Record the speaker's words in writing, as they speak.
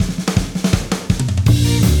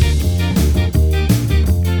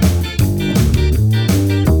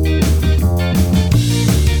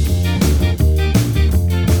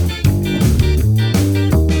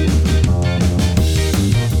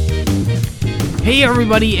Hey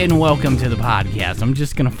everybody, and welcome to the podcast. I'm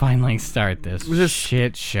just gonna finally start this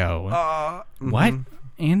shit show. What,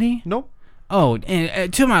 Andy? Nope. Oh,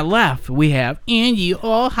 and to my left we have Andy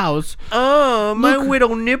Allhouse. My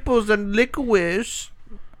little nipples are licorice.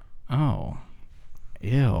 Oh,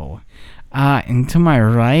 ew. And to my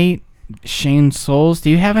right, Shane Souls. Do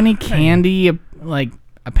you have any candy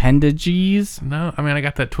appendages? No, I mean, I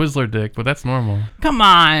got that Twizzler dick, but that's normal. Come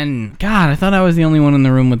on. God, I thought I was the only one in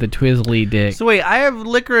the room with the Twizzly dick. So wait, I have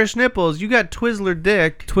licorice nipples. You got Twizzler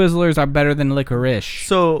dick. Twizzlers are better than licorice.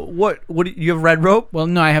 So what? What do you have? Red rope? Well,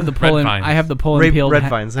 no, I have the pull and Vines. I have the pull and peel. Red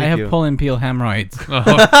vines. I Thank have you. pull and peel hemorrhoids. Oh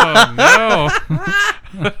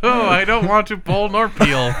no! Oh, I don't want to pull nor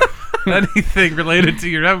peel anything related to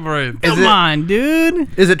your hemorrhoids. Come on, dude.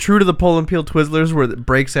 Is it true to the pull and peel Twizzlers where it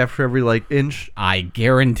breaks after every inch? I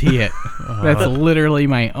guarantee it. That's literally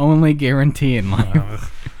my only guarantee in life.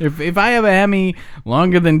 If I have a hemi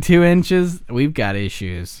longer than 2 inches, we've got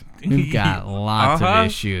issues. We've got lots of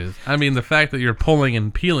issues. I mean, the fact that you're pulling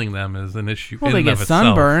and peeling them is an issue. Well, in they and get of itself.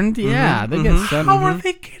 sunburned. Yeah, they get sunburned. How are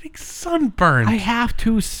they getting sunburned? I have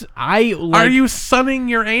to. Are you sunning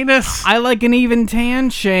your anus? I like an even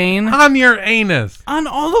tan, Shane. On your anus. On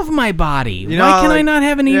all of my body. You know, Why can I like- not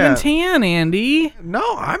have an yeah. even tan, Andy?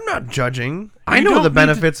 No, I'm not judging. I You know don't the need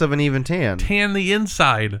benefits of an even tan. Tan the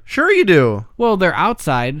inside. Sure you do. Well, they're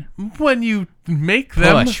outside. When you make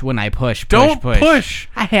them, Push when I push. don't push. push.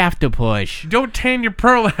 I have to push. Don't tan your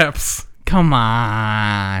prolapse. Come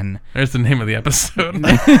on. There's the name of the episode.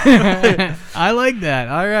 I like that.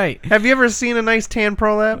 All right. Have you ever seen a nice tan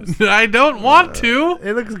prolapse? I don't want to.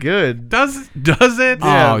 It looks good. Does it?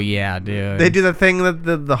 Yeah. Oh, yeah, dude. They do the thing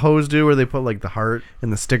that the hoes do where they put the heart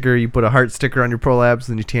and the sticker. You put a heart sticker on your prolapse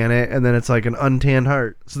and you tan it, and then it's like an untanned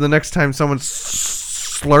heart. So the next time someone's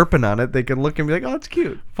slurping on it, they can look and be like, "Oh, it's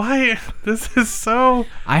cute." Why? This is so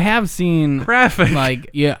I have seen graphic. I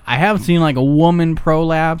have seen a woman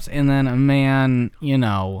prolapse and then a man,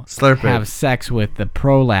 Slurp it. have sex with the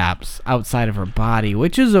prolapse outside of her body,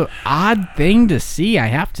 which is an odd thing to see, I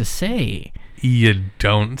have to say. You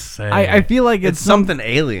don't say. I feel like It's something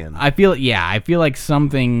alien. I feel like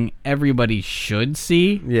something everybody should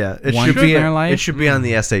see. Yeah, it once should be. in their life. It should be on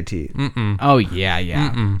the SAT. Oh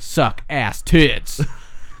yeah. Suck ass tits.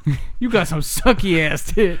 You got some sucky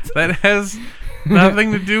ass tits. That has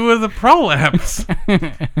nothing to do with the prolapse.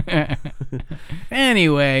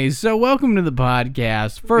 Anyway, so welcome to the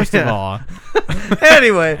podcast. First of all,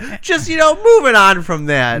 Anyway, just moving on from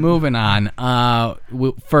that. moving on.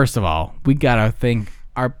 First of all, we gotta thank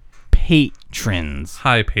our patrons.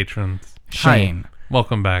 Hi, patrons. Shane,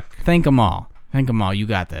 Welcome back. thank them all. Thank them all. You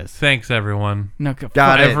got this. Thanks, everyone. No,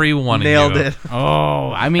 Got it. Every one of Nailed you. it. Oh,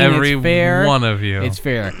 I mean, Every it's fair. one of you. It's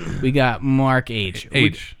fair. We got Mark H.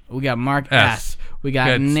 We got Mark S. We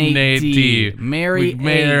got Nate D. Mary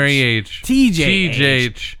H. TJ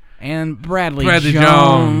H. and Bradley Jones.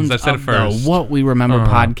 Jones. I said it of first. The What We Remember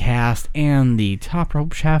podcast and the Top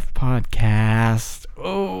Rope Chef podcast.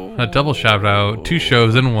 Oh, A double shout out. 2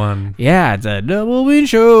 shows in one. yeah, it's a double win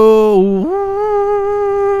show.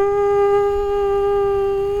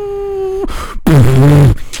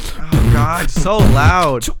 Oh God, so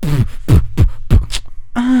loud.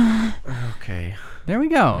 Okay. There we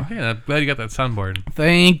go. Yeah, I'm glad you got that soundboard.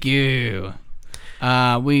 Thank you.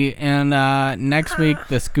 Next week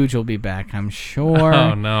the Scooch will be back, I'm sure.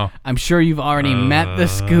 Oh, no. I'm sure you've already met the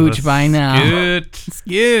Scooch by now.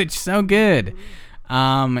 Scooch, so good.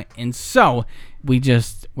 And so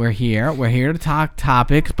we're here to talk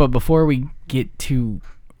topics, but before we get to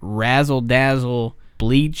razzle dazzle,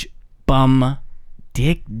 bleach, bum,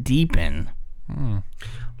 dick deepin'.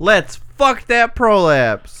 Let's fuck that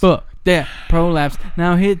prolapse. Fuck that prolapse.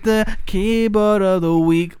 Now hit the keyboard of the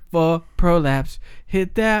week for prolapse.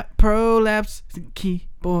 Hit that prolapse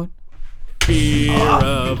keyboard.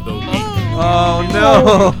 Oh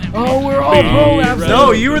no. Oh, we're all prolapsing.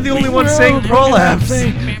 No, you were the only one saying prolapse.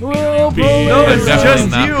 We're all No, it's Definitely just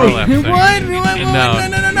not you. prolapsing. What?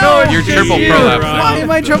 No, it's you're just triple you. prolapsing. Why am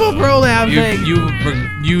I triple prolapsing?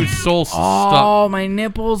 You soul stuck. Oh, my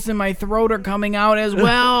nipples and my throat are coming out as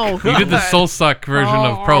well. You did the soul suck version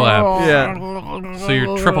of prolapse. Yeah. So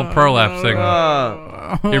you're triple prolapsing.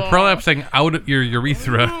 You're prolapsing out your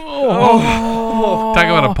urethra. Talk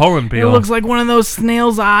about a pull and It peel. looks like one of those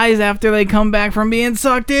snails' eyes after they come back from being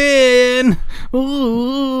sucked in.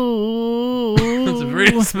 Ooh. It's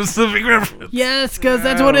Very specific reference. Yes, because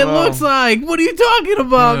that's what it looks like. What are you talking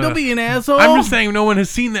about? Don't be an asshole. I'm just saying no one has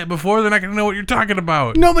seen that before. They're not going to know what you're talking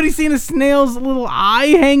about. Nobody's seen a snail's little eye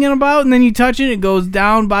hanging about, and then you touch it goes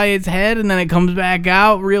down by its head, and then it comes back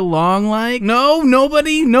out real long like? No,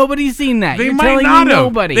 nobody's seen that. They You're might telling not me have.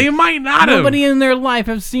 nobody. They might not have. Nobody in their life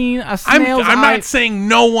have seen a snail's eye. I'm not saying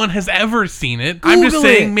no one has ever seen it. I'm just Google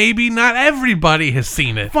saying it. maybe not everybody has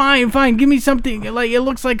seen it. Fine. Give me something like it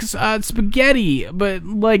looks like spaghetti, but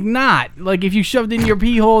like not. Like if you shoved it in your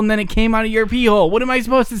pee hole and then it came out of your pee hole. What am I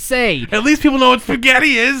supposed to say? At least people know what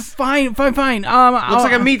spaghetti is. Fine. Looks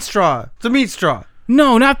like a meat straw. It's a meat straw.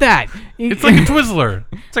 No, not that. It's like a Twizzler.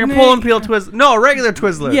 It's like a pull and peel Twizzler. No, a regular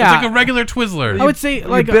Twizzler. Yeah. It's like a regular Twizzler. I would say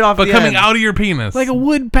like bit off but the coming end. out of your penis. like a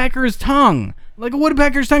woodpecker's tongue. Like a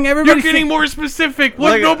woodpecker's tongue. You're Everybody's getting more specific.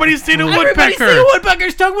 What? Like a- Nobody's seen a Everybody's woodpecker. seen a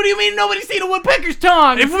woodpecker's tongue. What do you mean nobody's seen a woodpecker's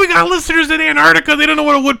tongue? If we got listeners in Antarctica, they don't know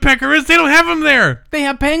what a woodpecker is. They don't have them there. They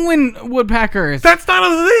have penguin woodpeckers. That's not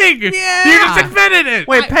a thing. Yeah. You just invented it.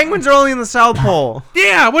 Wait, penguins are only in the South Pole.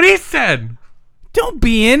 Yeah, what he said. Don't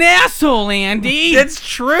be an asshole, Andy. It's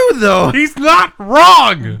true, though. He's not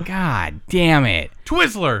wrong. God damn it.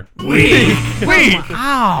 Twizzler. Wait.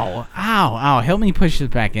 Ow. Help me push this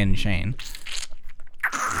back in, Shane.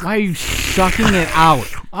 Why are you sucking it out?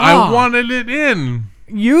 I Oh. wanted it in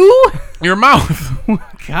You? your mouth.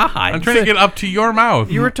 God. I'm trying to get up to your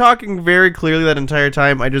mouth. You were talking very clearly that entire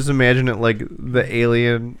time. I just imagine it like the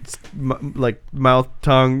alien, like mouth,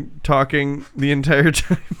 tongue, talking the entire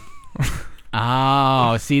time.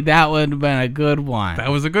 Oh, see, that would have been a good one. That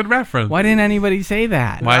was a good reference. Why didn't anybody say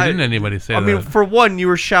that? Why didn't anybody say I that? mean, for one, you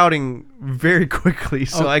were shouting very quickly,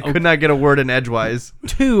 so I could not get a word in edgewise.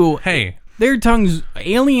 Two, Hey, their tongues,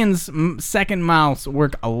 aliens' second mouths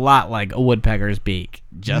work a lot like a woodpecker's beak.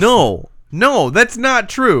 Just No, that's not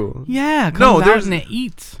true. Yeah, it No, comes out there's- and it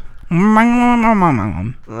eats.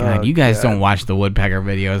 God, you guys don't watch the woodpecker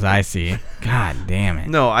videos I see. God damn it.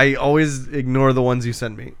 No, I always ignore the ones you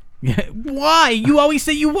send me. Why? You always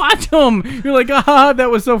say you watch them. You're like, that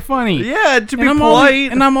was so funny. Yeah, to be And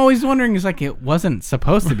polite. I'm always wondering, it's like, it wasn't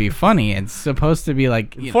supposed to be funny. It's supposed to be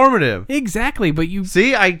like... Informative. Exactly, but you...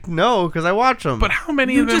 See, I know because I watch them. but how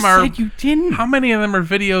many You of them just are? said you didn't. How many of them are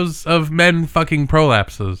videos of men fucking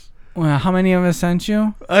prolapses? Well, how many of us sent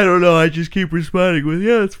you? I don't know. I just keep responding with,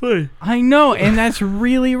 yeah, it's funny. I know, and that's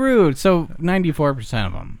really rude. So 94%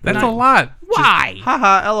 of them. That's a lot. Why?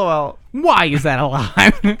 Haha, lol. Why is that a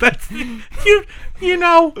lie? That's you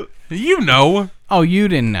know. Oh, you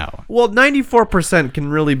didn't know. Well, 94% can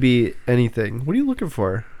really be anything. What are you looking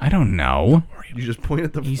for? I don't know. You just point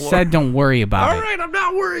at the He floor. said don't worry about it. All right, I'm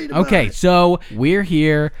not worried about Okay, it. so we're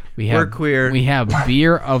here. We're queer. We have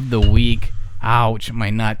beer of the week. Ouch, my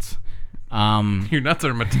nuts. Your nuts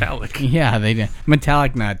are metallic. Yeah, they did.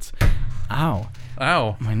 Metallic nuts. Ow,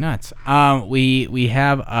 Ow. my nuts. We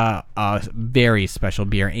have a very special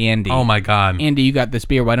beer, Andy. Oh my god. Andy, you got this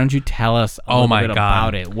beer. Why don't you tell us a little my bit God.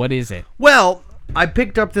 about it? What is it? Well, I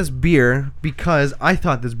picked up this beer because I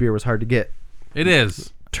thought this beer was hard to get. It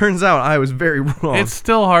is. Turns out I was very wrong. It's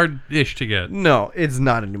still hard-ish to get. No, it's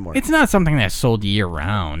not anymore. It's not something that's sold year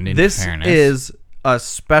round. In This fairness. is a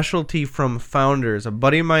specialty from Founders. A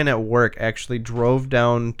buddy of mine at work actually drove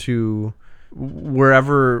down to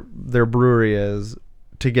wherever their brewery is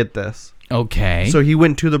to get this. okay. So he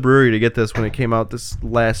went to the brewery to get this when it came out this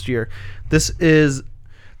last year. This is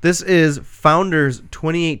Founders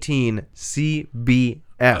 2018 CBS,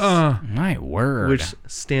 My word. which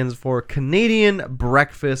stands for Canadian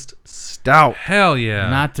Breakfast Stout. Hell yeah.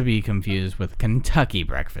 Not to be confused with Kentucky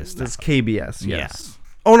breakfast. That's KBS. Yes. Yes.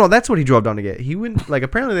 Oh no, that's what he drove down to get. He went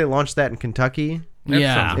apparently they launched that in Kentucky,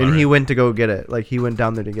 Yeah. sounds and he went to go get it. Like he went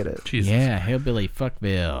down there to get it. Jesus. Yeah, hillbilly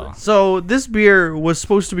fuckbill. So this beer was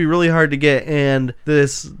supposed to be really hard to get, and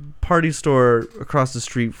this party store across the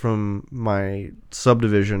street from my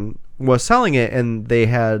subdivision was selling it, and they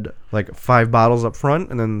had like 5 bottles up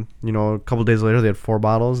front, and then a couple days later they had 4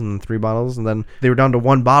 bottles and then 3 bottles, and then they were down to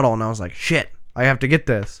 1 bottle, and I was like, shit, I have to get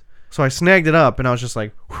this. So I snagged it up, and I was just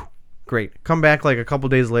like, whew, great. Come back like a couple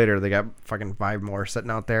days later, they got fucking 5 more sitting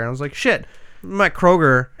out there, and I was like, shit. I'm at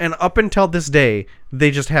Kroger, and up until this day, they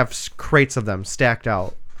just have crates of them stacked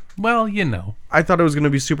out. Well, you know. I thought it was going to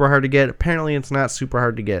be super hard to get. Apparently, it's not super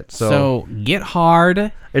hard to get. So get hard.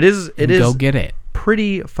 it is. It is Go get it.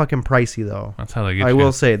 pretty fucking pricey, though. That's how they get I you.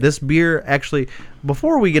 will say this beer actually.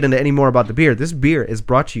 Before we get into any more about the beer, this beer is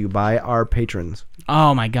brought to you by our patrons.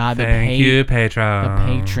 Oh my God! Thank you, patron.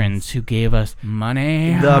 The patrons who gave us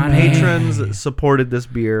money. The money, patrons supported this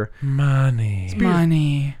beer. Money.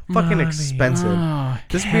 money. Fucking Money. expensive. Oh,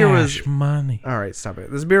 This beer was. Cash money. All right, stop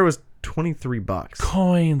it. This beer was $23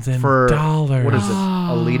 Coins and for dollars. What is it?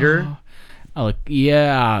 A liter? Oh,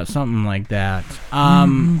 yeah, something like that.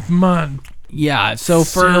 Yeah, so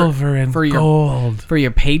silver and gold. For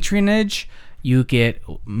your patronage, you get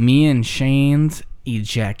me and Shane's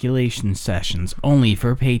ejaculation sessions only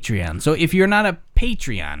for Patreon. So if you're not a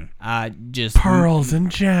Patreon, just pearls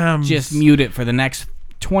and gems. Just mute it for the next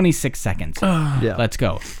 26 seconds. Yeah. Let's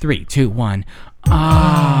go. 3, 2, 1. Oh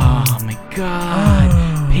my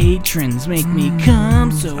God. Patrons make me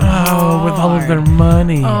come so hard. With all of their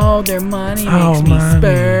money. Oh, their money makes me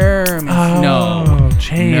sperm. No.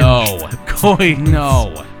 Change. No. Coins.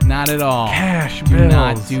 No. Not at all. Cash Do bills.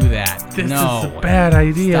 not do that. This no. is a bad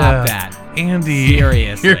idea. Stop that. Andy,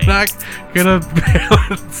 Seriously. you're not gonna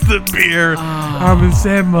balance the beer on the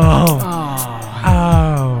symbol.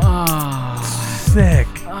 Sick.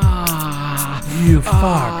 You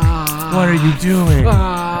fuck. What are you doing?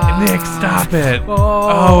 Nick, stop it.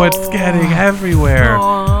 Oh, it's getting everywhere.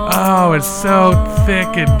 Oh, it's so thick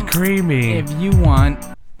and creamy. If you want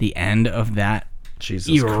the end of that Jesus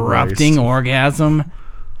erupting Christ. orgasm,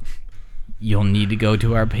 you'll need to go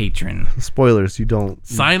to our Patreon. Spoilers, you don't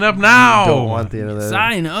Sign up now. don't want the end of that.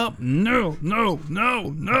 Sign up. No.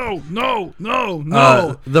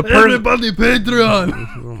 The Everybody Patreon.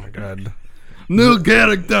 Oh my God. New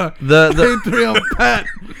character. The Patreon Pat.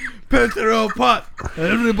 Patreon Pat.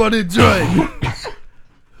 Everybody join.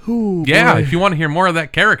 Yeah, if you want to hear more of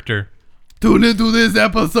that character. Tune into this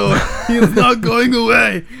episode. He's not going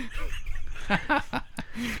away.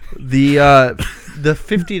 the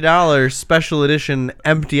 $50 special edition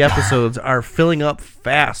empty episodes are filling up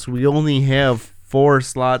fast. We only have 4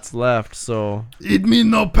 slots left, so Eat me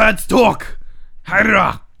no pets talk.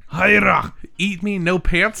 Hyra. Eat me, no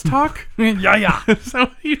pants talk? Yeah. Is that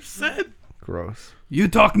what you said? gross. You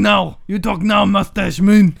talk now, mustache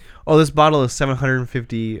moon. Oh, this bottle is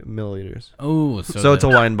 750 milliliters. Oh, So it's a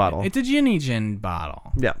wine bottle. It's a Ginny Gin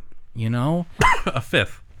bottle. Yeah. You know? A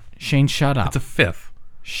fifth. Shane, shut up. It's a fifth.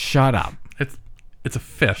 Shut up. It's a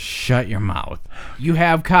fifth. Shut your mouth. You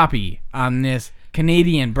have copy on this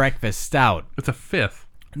Canadian breakfast stout. It's a fifth.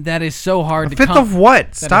 That is so hard A to fifth come. of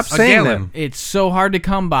what? Stop is a saying gallon. that. It's so hard to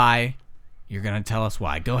come by. You're gonna tell us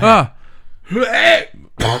why. Go ahead.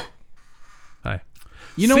 Hi.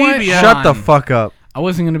 You know what? CBS. Shut the Hold on. fuck up. I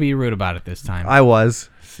wasn't gonna be rude about it this time. I was.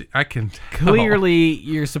 See, I can tell. Clearly,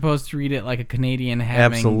 you're supposed to read it like a Canadian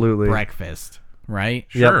having Absolutely. breakfast, right?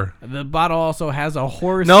 Sure. The bottle also has a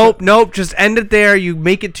horse. Nope. Just end it there. You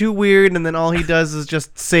make it too weird, and then all he does is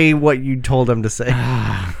just say what you told him to say.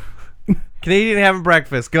 Canadian having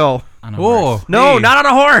breakfast. Go. On a Oh, horse. No, hey, not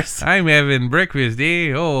on a horse. I'm having breakfast,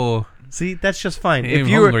 eh? Oh. See, that's just fine. I'm If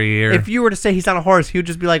you were, hungry here. if you were to say he's on a horse, he would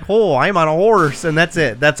just be like, "Oh, I'm on a horse," and that's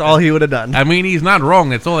it. That's all he would have done. I mean, he's not wrong.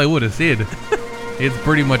 That's all I would have said. It's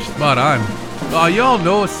pretty much spot on. Y'all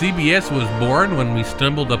know CBS was born when we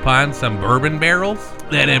stumbled upon some bourbon barrels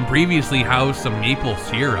that had previously housed some maple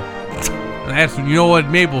syrup. That's, you know what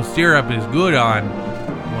maple syrup is good on?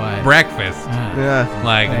 What? Breakfast. Yeah.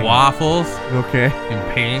 Like Thank you. waffles Okay.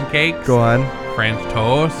 and pancakes. Go on. French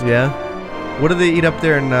toast. Yeah. What do they eat up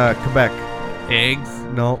there in Quebec? Eggs.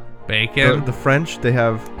 No. Bacon. The French, they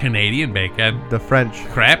have Canadian bacon. the French.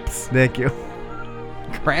 Crepes. Thank you.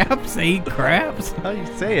 Crabs? They eat crabs? How you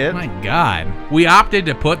say it? My God. We opted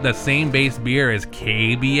to put the same base beer as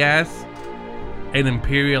KBS, an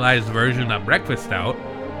imperialized version of breakfast stout,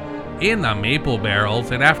 in the maple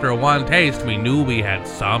barrels, and after one taste, we knew we had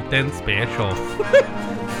something special.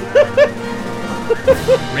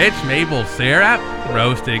 Rich maple syrup,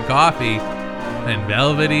 roasted coffee, and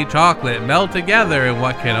velvety chocolate melt together in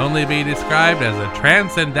what can only be described as a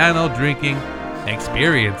transcendental drinking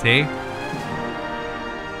experience, eh?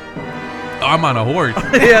 I'm on a horse.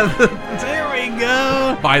 Yeah. There we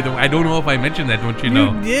go. By the way, I don't know if I mentioned that, don't you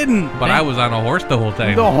know? You didn't. But I was on a horse the whole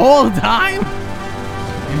time. The whole time?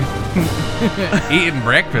 Eating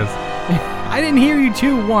breakfast. I didn't hear you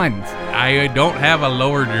chew once. I don't have a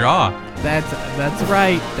lower jaw. That's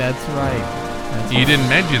right. That's right. You didn't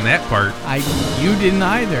mention that part. You didn't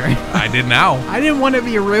either. I did now. I didn't want to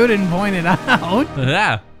be rude and point it out.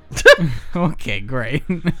 Yeah. Okay, great.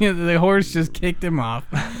 The horse just kicked him off.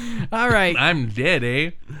 All right. I'm dead,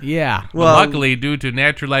 eh? Yeah. Well, Luckily, due to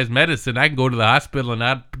naturalized medicine, I can go to the hospital and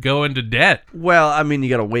not go into debt. well, I mean, you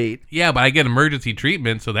gotta wait. Yeah, but I get emergency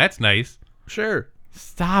treatment, so that's nice. Sure.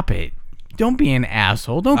 Stop it. Don't be an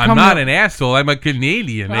asshole. Don't I'm come not to- an asshole. I'm a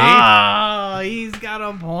Canadian, eh? Oh, he's got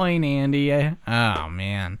a point, Andy. Oh,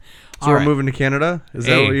 man. So All we're right. moving to Canada? Is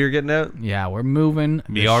that Hey. what you're getting at? Yeah, we're moving.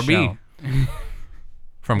 this BRB. show.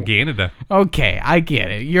 From Canada. Okay, I get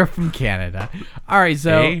it. You're from Canada. All right,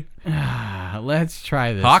 so Eh? Let's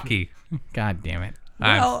try this. Hockey. God damn it.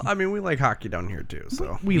 Well, I mean, we like hockey down here too.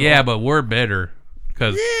 So But we're better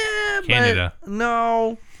because Canada. but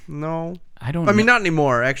no. I don't. I mean, know. not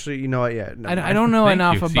anymore. Actually, you know what? Yeah. No, I don't know Thank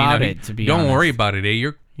enough you. See, about now it to be Don't honest. worry about it,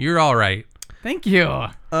 eh? You're all right. Thank you.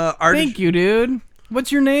 Thank you, dude.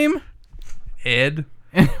 What's your name? Ed.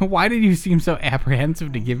 Why did you seem so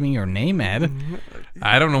apprehensive to give me your name, Ed?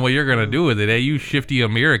 I don't know what you're gonna do with it, eh? You shifty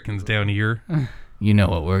Americans down here. You know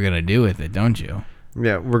what we're gonna do with it, don't you?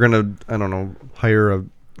 Yeah, we're gonna. I don't know. Hire a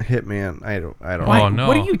hitman. I don't. Why, Oh, no.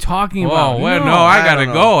 What are you talking Whoa, about? well, no, I gotta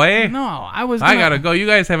don't go, eh? No, I was. I gotta go. You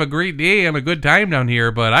guys have a great day and a good time down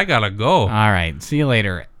here, but I gotta go. All right. See you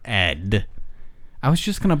later, Ed. I was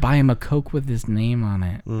just gonna buy him a Coke with his name on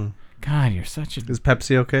it. God, you're such a. Is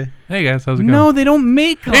Pepsi okay? Hey guys, how's it going? No, they don't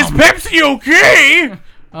make them. Is Pepsi okay?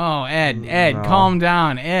 Oh, Ed, calm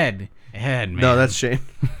down, Ed, man. No, that's Shane.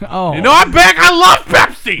 Oh, You know, I'm back. I love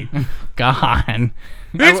Pepsi. God.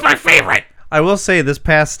 It's my favorite. I will say this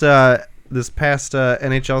past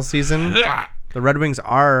NHL season, the Red Wings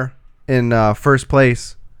are in first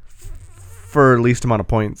place for least amount of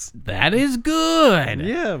points. That is good.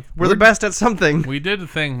 Yeah, we're the best at something. We did a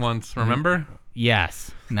thing once, remember?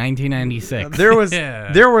 Yes, 1996. There was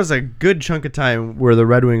Yeah. there was a good chunk of time where the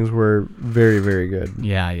Red Wings were very, very good.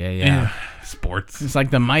 Yeah. Sports. It's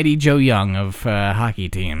like the mighty Joe Young of hockey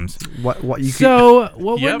teams. What you So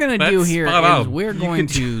what Yep, we're gonna do that's here spot is on. we're going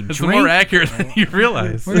to It's more drink. accurate than you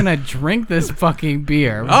realize. We're gonna drink this fucking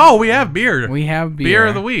beer. Oh, we have beer. We have beer. Beer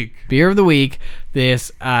of the week. Beer of the week.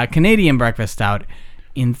 This Canadian breakfast stout.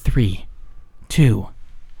 In 3, 2,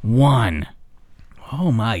 1.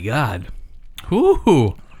 Oh my God!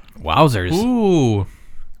 Ooh. Wowzers! Ooh.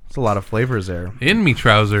 It's a lot of flavors there. In me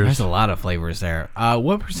trousers. There's a lot of flavors there.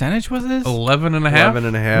 What percentage was this? 11 and a half. 11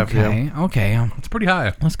 and a half. Yeah. Okay. It's pretty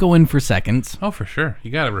high. Let's go in for seconds. Oh, for sure.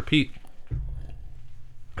 You got to repeat.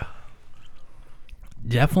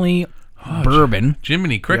 Definitely bourbon.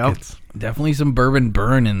 Jiminy Crickets. Definitely some bourbon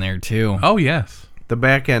burn in there too. Oh, yes. The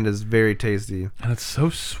back end is very tasty. And it's so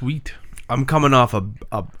sweet. I'm coming off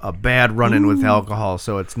a bad run-in with alcohol,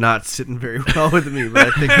 so it's not sitting very well with me. But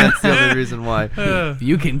I think that's the only reason why.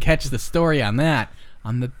 You can catch the story on that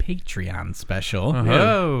on the Patreon special.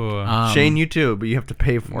 Oh. Shane, you too, but you have to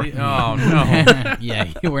pay for it. Oh, no.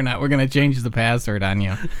 Yeah, we're not. We're gonna change the password on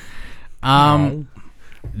you.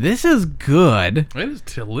 This is good. It is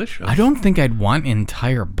delicious. I don't think I'd want an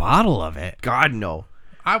entire bottle of it. God no.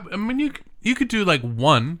 I mean, you could do like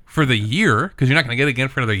one for the year because you're not going to get it again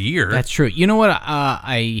for another year. That's true. You know what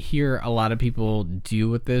I hear a lot of people do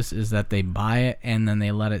with this is that they buy it and then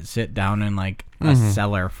they let it sit down in like a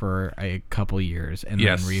cellar for a couple years and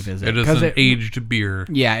yes. then revisit. It is 'Cause an aged beer.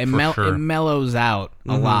 Yeah, it sure. mellows out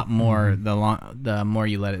a lot more the more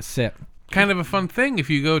you let it sit. Kind of a fun thing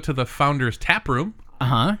if you go to the Founders Tap Room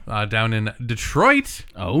down in Detroit,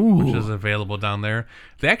 Oh, which is available down there.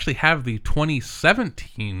 They actually have the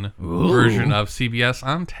 2017 version of CBS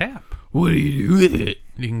on tap. what do you do with it?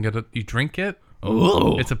 You can get it. You drink it.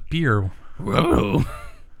 Oh, It's a beer. whoa.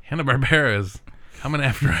 Hanna-Barbera is coming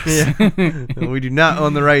after us. We do not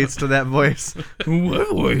own the rights to that voice. What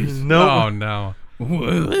voice? No. Oh, no.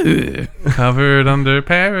 Covered under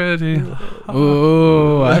parody.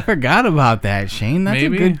 Oh, I forgot about that, Shane. That's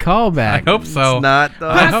Maybe. a good callback. I hope so. It's not the.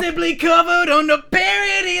 Possibly covered under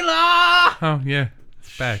parody law. Oh, yeah.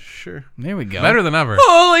 It's back. Sure. There we go. Better than ever.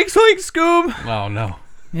 Oh, like Scoob. Oh, no.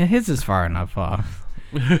 Yeah, his is far enough off.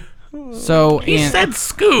 So, He and said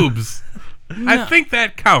Scoobs. I think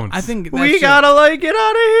that counts. I think that's We gotta get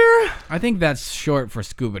out of here. I think that's short for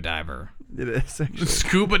scuba diver. It is actually.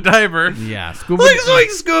 Scuba diver. Yeah, scuba. Like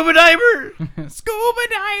Scuba Diver. Scuba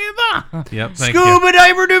diver. Yep, thank you. Scuba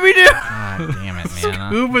Diver Doobie Doo. God damn it, man!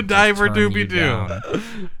 Scuba diver Turn you doobie doo. down.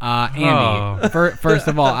 Andy, first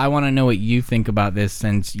of all, I want to know what you think about this,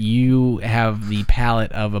 since you have the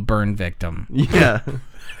palate of a burn victim. Yeah.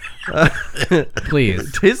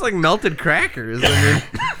 Please. Tastes like melted crackers. I mean,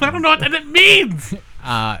 I don't know what that means.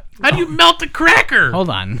 How do you melt a cracker?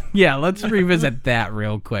 Hold on. Yeah, let's revisit that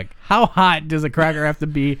real quick. How hot does a cracker have to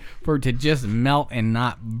be for it to just melt and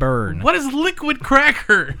not burn? What is liquid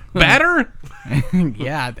cracker? Batter?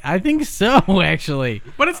 Yeah, I think so, actually.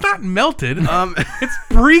 But it's not melted. It's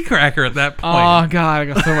pre-cracker at that point. Oh, God, I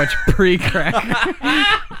got so much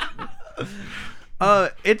pre-cracker.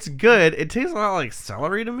 it's good. It tastes a lot like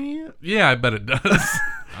celery to me. Yeah, I bet it does.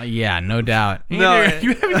 Yeah, no doubt. No, Are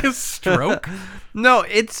you having a stroke? No,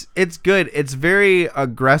 it's good. It's very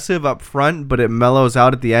aggressive up front, but it mellows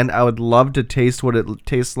out at the end. I would love to taste what it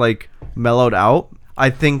tastes like mellowed out. I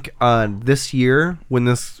think this year, when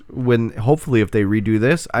hopefully if they redo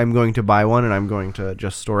this, I'm going to buy one and I'm going to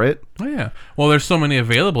just store it. Oh yeah. Well, there's so many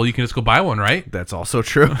available. You can just go buy one, right? That's also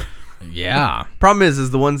true. Yeah. Problem is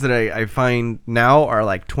the ones that I find now are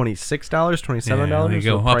like $26, $27. Yeah, there you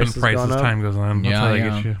go. so Up in has price gone as up. time goes on. That's Yeah, how they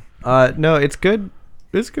yeah. get you. No, it's good.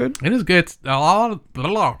 It's good. It is good. It's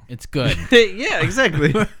It's good. Yeah,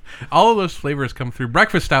 exactly. all of those flavors come through.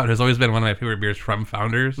 Breakfast Stout has always been one of my favorite beers from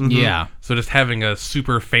Founders. Yeah. So just having a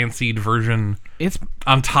super fancied version It's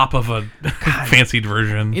on top of a fancied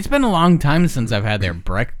version. It's been a long time since I've had their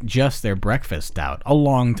breakfast stout. A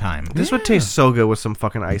long time. This would taste so good with some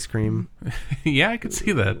fucking ice cream. Yeah, I could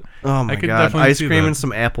see that. Oh my could god, definitely ice see cream that. and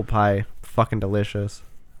some apple pie, fucking delicious.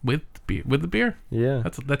 With the beer. Yeah.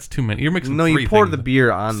 That's too many. You're mixing. No, three you pour things. the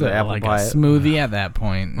beer on So the apple like pie. a smoothie at that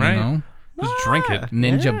point, Right. you know? Just drink it.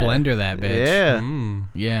 Ninja Yeah. blender that bitch. Yeah. Mm.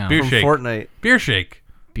 Yeah. Beer From shake. Fortnite. Beer shake.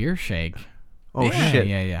 Beer shake. Oh yeah, shit.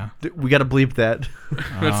 Yeah. We gotta bleep that.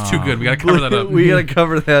 That's too good. We gotta cover that up. we gotta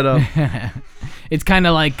cover that up. It's kind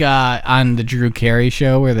of like on the Drew Carey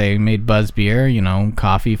show where they made Buzz beer, you know,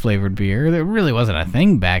 coffee flavored beer. There really wasn't a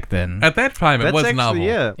thing back then. At that time, it That's was actually, novel.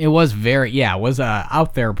 yeah. It was it was a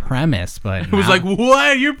out there premise, but It was like,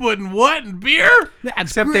 what? You're putting what in beer?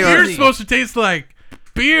 that's Except they Beer's crazy. supposed to taste like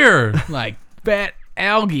beer. like fat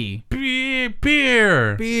algae Beer.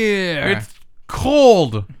 beer. It's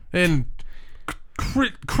cold and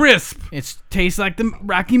crisp. It tastes like the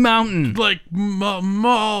Rocky Mountain. Like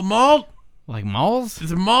malt. Like malls?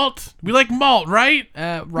 Is it malt? We like malt, right?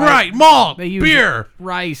 Right. Malt. They use Beer.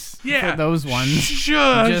 rice Yeah. for those ones.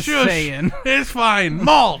 Shush. Just saying. It's fine.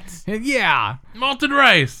 Malt. Yeah. Malted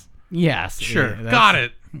rice. Yes. Sure. Yeah, that's- Got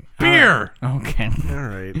it. Beer. Okay. All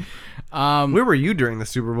right. Where were you during the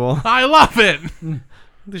Super Bowl? I love it.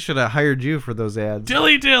 They should have hired you for those ads.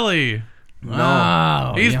 Dilly Dilly.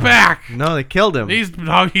 Oh, He's yeah. back. No, they killed him. He's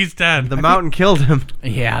dead. The mountain killed him.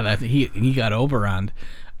 Yeah, that he got Oberon.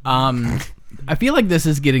 I feel like this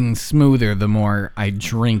is getting smoother the more I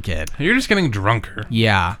drink it. You're just getting drunker.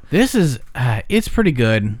 Yeah, this is it's pretty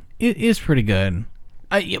good. It is pretty good.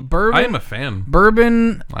 Yeah, bourbon. I am a fan.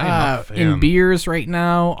 Bourbon I am a fan. in beers right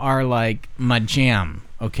now are like my jam.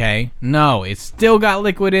 Okay, no, it's still got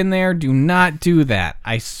liquid in there. Do not do that.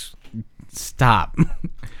 Stop.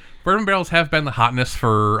 Bourbon barrels have been the hotness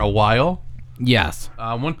for a while. Yes.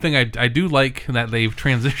 One thing I do like that they've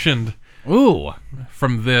transitioned Ooh.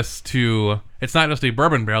 from this to, it's not just a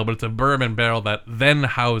bourbon barrel, but it's a bourbon barrel that then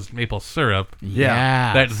housed maple syrup.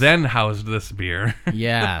 Yeah. That then housed this beer.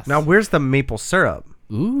 Yes. Now, where's the maple syrup?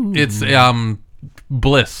 Ooh. It's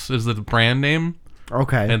Bliss is the brand name,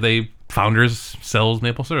 Okay. and Founders sells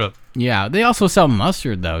maple syrup. Yeah. They also sell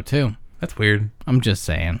mustard though too. That's weird. I'm just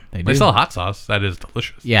saying. They do. They sell hot sauce. That is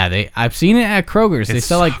delicious. Yeah, I've seen it at Kroger's. They It's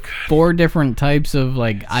sell so like good. 4 different types of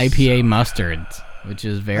like IPA mustards, which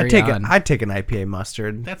is very odd. I'd take an IPA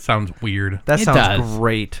mustard. That sounds weird. That It sounds does.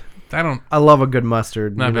 great. I'm I love a good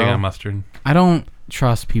mustard. not you big know? on mustard. I don't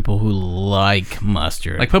trust people who like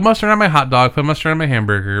mustard. Like, put mustard on my hot dog, put mustard on my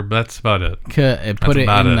hamburger, but that's about it. Put it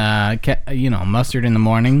about in, mustard in the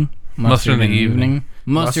morning, mustard, in the in the evening,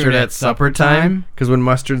 Mustard at supper time. Because when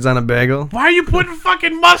mustard's on a bagel. Why are you putting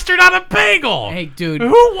fucking mustard on a bagel? Hey, dude, Who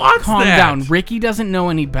wants calm that? down. Ricky doesn't know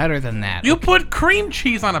any better than that. You put cream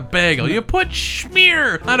cheese on a bagel. You put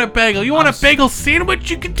schmear on a bagel. You want a bagel sandwich?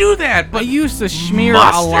 You can do that. I But used to smear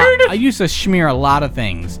Mustard? I used to smear a lot of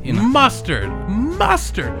things. mustard.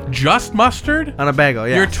 Just mustard? On a bagel,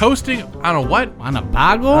 yeah. You're toasting on a what? On a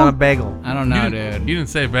bagel? on a bagel. I don't know, you, dude. didn't, you didn't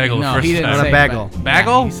say bagel the No, first he didn't time. On a say bagel.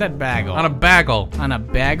 Bagel? Yeah, he said bagel. On a bagel. On a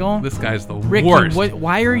bagel? This guy's the Ricky, worst.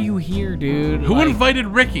 why are you here, dude? Who Like, invited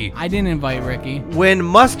Ricky? I didn't invite Ricky. When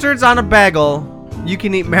mustard's on a bagel, you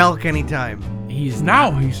can eat milk anytime. He's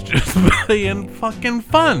Now he's just playing fucking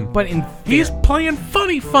fun. But in He's playing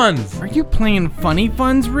funny funs. are you playing funny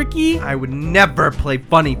funs, Ricky? I would never play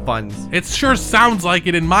funny funs. It sure sounds like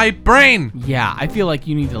it in my brain. Yeah, I feel like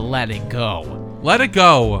you need to let it go. Let it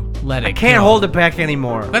go. Let it I can't go. hold it back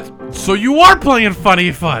anymore. That's so you are playing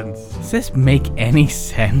funny funs. Does this make any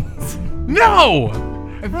sense? No,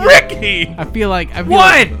 Ricky. I feel like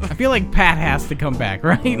What? I feel like Pat has to come back,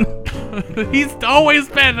 right? He's always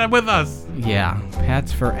been with us. Yeah,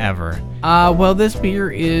 Pat's forever. Well, this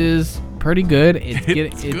beer is pretty good.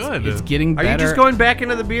 It's good. It's getting Are better. you just going back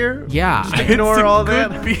into the beer? Yeah. Ignore It's a all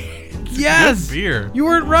good that? It's a Yes. good beer. You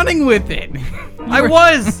weren't running with it. I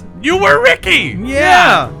was. You were Ricky.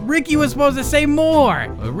 Yeah. Ricky was supposed to say more.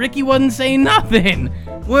 But Ricky wasn't saying nothing.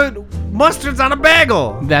 What? Mustard's on a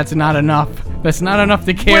bagel. That's not enough. That's not enough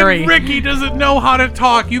to carry. When Ricky doesn't know how to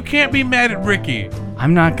talk, you can't be mad at Ricky.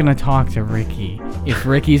 I'm not gonna talk to Ricky if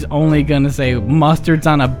Ricky's only gonna say mustard's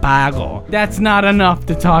on a bagel. That's not enough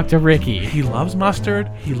to talk to Ricky. He loves mustard.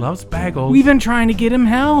 He loves bagels. We've been trying to get him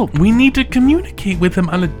help. We need to communicate with him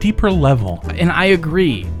on a deeper level. And I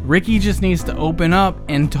agree. Ricky just needs to open up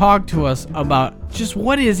and talk to us about just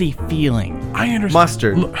what is he feeling. I understand.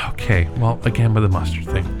 Mustard. Okay, well, again with the mustard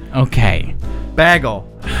thing. Okay. Bagel.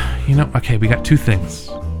 You know, okay, we got two things.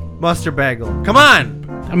 Mustard bagel. Come on.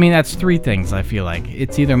 I mean, that's three things, I feel like.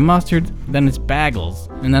 It's either mustard, then it's bagels,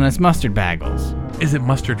 and then it's mustard bagels. Is it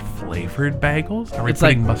mustard flavored bagels? Are we It's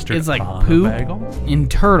putting like mustard it's like on poop a bagel? in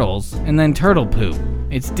turtles, and then turtle poop.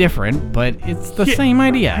 It's different, but it's the same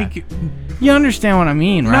idea. You understand what I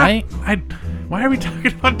mean, right? Why are we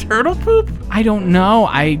talking about turtle poop? I don't know.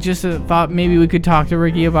 I just thought maybe we could talk to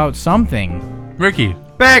Ricky about something. Ricky,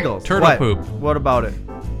 Bagels. Turtle What? poop. What about it?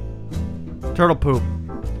 Turtle poop.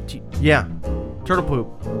 Yeah. Turtle poop.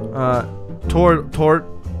 Turtle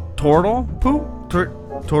poop?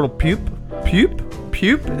 Turtle pupe?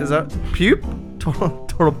 Pupe? Is that pupe?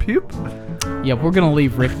 Turtle pupe? Yeah, we're gonna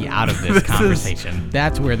leave Ricky out of this conversation.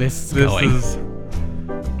 That's where this is going. This is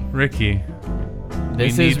Ricky.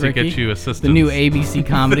 This we is need Ricky. to get you assistance. The new ABC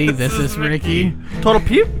comedy. This is Ricky. Turtle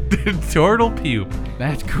pupe? Turtle pupe.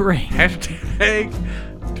 That's great. Hashtag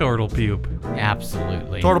turtle pupe.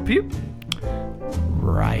 Absolutely. Turtle pupe?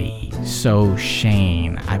 Right. So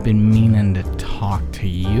Shane, I've been meaning to talk to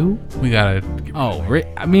you. We gotta. Oh,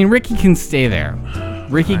 I mean, Ricky can stay there.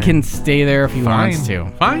 Ricky can stay there if he wants to.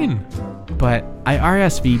 Fine. But I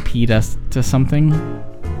RSVP'd us to something.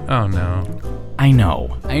 Oh no. I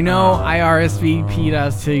know. I RSVP'd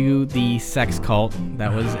us to the sex cult.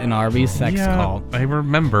 That was an Arby's sex cult. I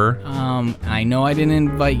remember. I know I didn't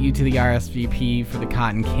invite you to the RSVP for the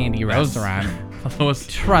cotton candy restaurant. That was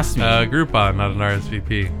Trust me. Groupon, not an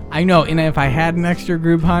RSVP. I know, and if I had an extra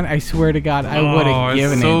Groupon, I swear to God, I would have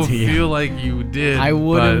given it to you. I feel like you did. I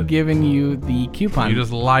would have but given you the coupon. You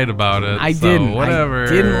just lied about it. I so didn't. Whatever. I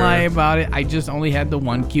didn't lie about it. I just only had the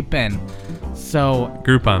one coupon. So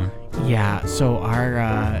Groupon. yeah. So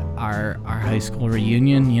our high school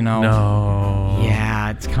reunion, you know. No. Yeah,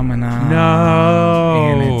 it's coming up. No.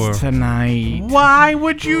 And it's tonight. Why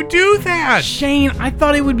would you do that? Shane, I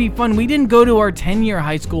thought it would be fun. We didn't go to our 10-year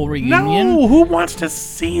high school reunion. No. Who wants to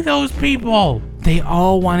see those people? They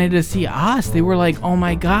all wanted to see us. They were like, "Oh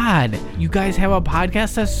my God, you guys have a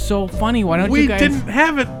podcast? That's so funny. Why don't you guys?" We didn't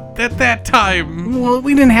have it at that time. Well,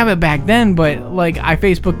 we didn't have it back then, but like I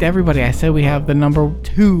Facebooked everybody. I said we have the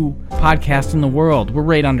 #2 podcast in the world. We're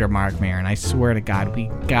right under Mark Maron. I swear to God, we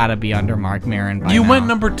gotta be under Mark Maron by You now. went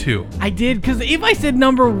 #2. I did, because if I said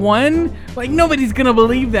 #1, like nobody's gonna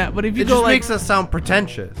believe that. But if you It go just like makes us sound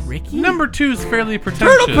pretentious. Ricky, #2 is fairly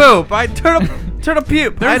pretentious. Turtle poop. Turtle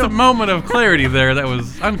pupe. There was a moment of clarity there that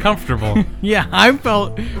was uncomfortable. yeah, I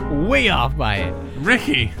felt way off by it.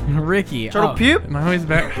 Ricky. Ricky, Turtle oh. pupe? Now he's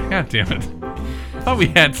back. God damn it. Thought we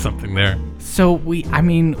had something there. So we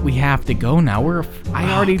have to go now.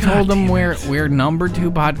 I already God told them damn we're it.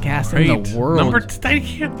 #2 podcast in the world. I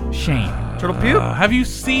can't. Shane, Turtle pupe? Have you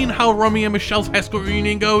seen how Romeo and Michelle's high school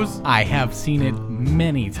reunion goes? I have seen it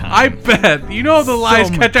many times. I bet. You know the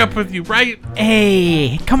lies much. catch up with you, right?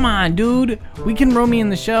 Hey, come on, dude. We can Romy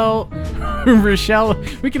and Rochelle.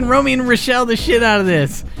 We can Romy and Rochelle the shit out of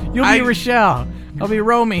this. You'll be Rochelle. I'll be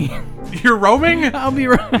Romy. You're roaming? I'll be.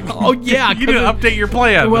 Oh yeah. You need to update your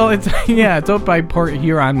plan. Well, it's up by Port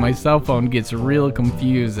Huron. My cell phone gets real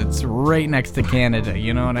confused. It's right next to Canada.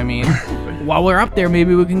 You know what I mean? While we're up there,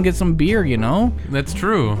 maybe we can get some beer. You know? That's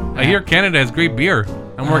true. I hear Canada has great beer.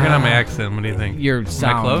 I'm working on my accent. What do you think? You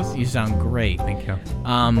sound close? You sound great. Thank you.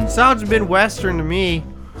 Sounds Midwestern to me.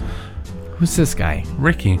 Who's this guy?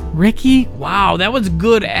 Ricky. Ricky? Wow, that was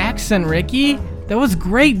good accent, Ricky. That was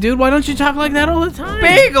great, dude. Why don't you talk like that all the time?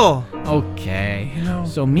 Bagel. Okay.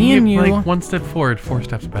 So me and you, like 1 step forward, 4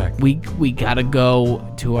 steps back. we gotta go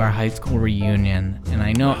to our high school reunion, and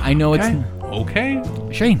I know Okay. it's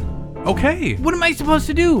Okay. Shane. Okay. What am I supposed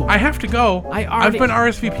to do? I have to go. I I've already- been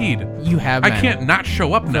RSVP'd. You have. I been can't not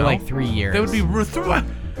show up for now. like 3 years. That would be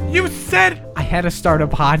You said I had to start a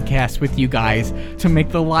podcast with you guys to make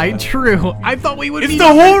the lie true. I thought we would. it's be the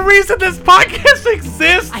whole reason this podcast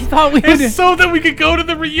exists. I thought we is would. so that we could go to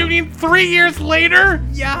the reunion 3 years later.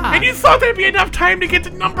 Yeah. And you thought there'd be enough time to get to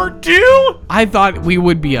 #2? I thought we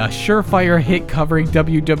would be a surefire hit covering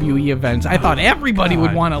WWE events. I thought everybody would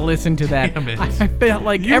God. want to listen to that. Damn it. I felt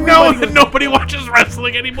like You everybody. know that nobody watches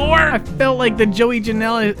wrestling anymore. I felt like the Joey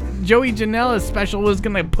Janela special was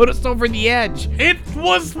gonna put us over the edge. It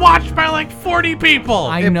was watched by like 40 people.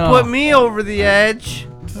 I It know. put me over the edge.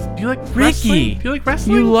 Do you like Ricky. wrestling? Do you like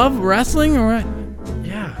wrestling? You love wrestling or what?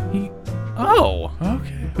 Yeah. Oh.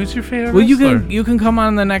 Okay. Who's your favorite Well, wrestler? you can come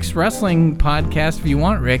on the next wrestling podcast if you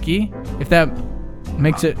want, Ricky. If that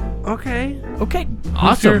makes it Okay. okay.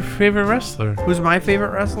 Who's your Awesome. favorite wrestler? Who's my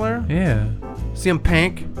favorite wrestler? Yeah. CM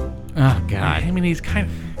Punk. Oh God, I mean, he's kind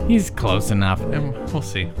of... he's close enough. We'll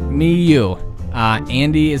see. Me, you.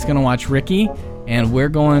 Andy is gonna watch Ricky, and we're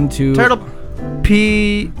going to Turtle.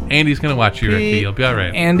 P. Andy's going to watch you, Ricky. You'll be all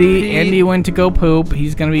right. Andy went to go poop.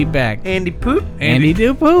 He's gonna be back. Andy Poop. Andy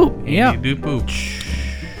do poop. Yeah. Andy do poop.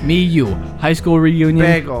 Me, you. High school reunion.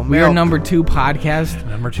 Bagel, We are milk. number 2 podcast.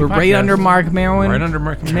 Number 2 We're right podcast. under Mark Merwin. Right under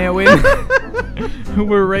Mark Merwin.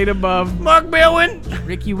 We're right above Mark Melwin.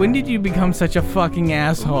 Ricky. When did you become such a fucking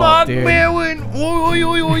asshole, Mark dude? Melwin. Oi, oi,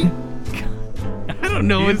 oi, oi. I don't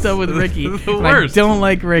know what's up with Ricky. the and I worst. don't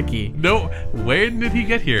like Ricky. No, when did he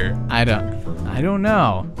get here? I don't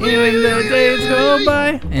know. Anyway, the days go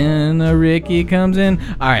by, and Ricky comes in.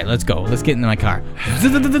 All right, let's go. Let's get into my car.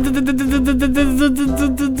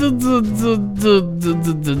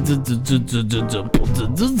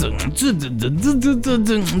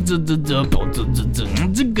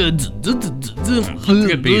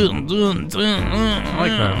 Good beat. I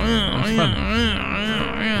like that. That's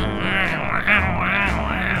fun.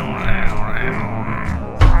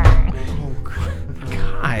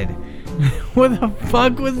 God, what the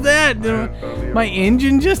fuck was that? Did my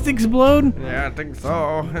engine just explode? Yeah, I think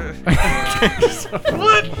so. What?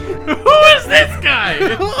 Who is this guy?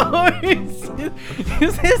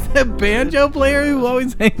 Is this the banjo player who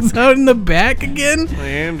always hangs out in the back again? The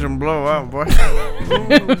engine blow up, boy.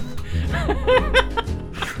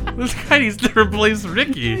 This guy needs to replace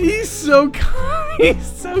Ricky. He's so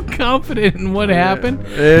confident in what happened.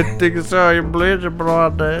 I think so. Your blades are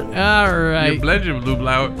blown out. All right. Your blender blew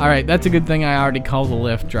out. All right, that's a good thing I already called the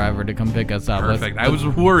Lyft driver to come pick us up. Perfect. I was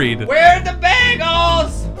worried. Where's the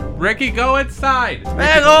bagels? Ricky, go inside.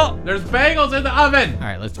 Bagel. There's bagels in the oven. All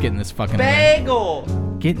right, let's get in this fucking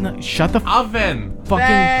Bagel. Get in the shut the Oven.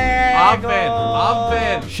 fucking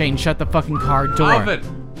Oven. Shane, shut the fucking car door. Oven.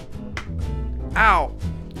 Ow.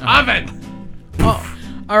 Oven. Oh,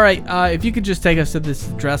 all right. If you could just take us to this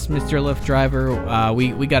address, Mr. Lyft driver.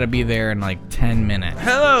 We got to be there in like 10 minutes.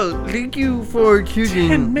 Hello. Thank you for 10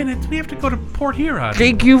 choosing. minutes. We have to go to Port Huron.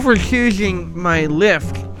 Thank you for choosing my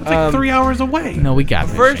lift. It's like 3 hours away. No, we got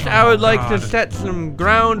this. First, I would like to God. set some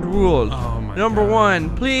ground rules. Oh my Number God.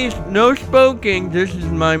 1, please, no smoking. This is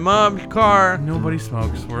my mom's car. Nobody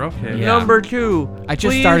smokes. We're okay. Yeah. Number 2, I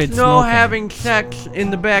just please, started no smoking. having sex in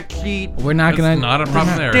the back seat. We're not That's gonna. not a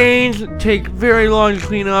problem there. Stains take very long to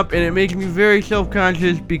clean up, and it makes me very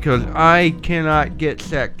self-conscious because I cannot get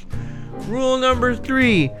sex. Rule number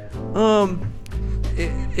 3,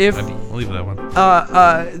 if I'll leave that one.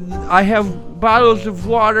 I have bottles of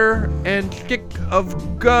water and stick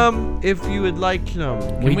of gum if you would like some.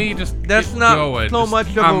 Can we just That's get not going? so Just much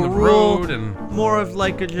of on a the rule, road and more of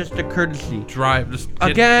like just a courtesy. drive. Just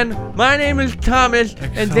get Again, my name is Thomas,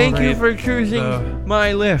 and thank you for choosing the-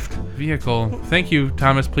 my lift. vehicle. Thank you,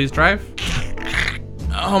 Thomas. Please drive.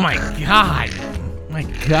 Oh my god. My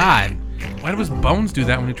god. Why does Bones do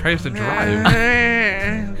that when he tries to drive?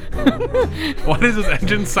 Why does his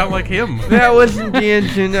engine sound like him? That wasn't the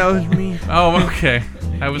engine, that was me. Oh, okay.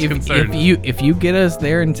 I was concerned. If you get us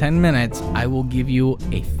there in 10 minutes, I will give you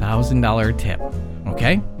 $1,000 tip.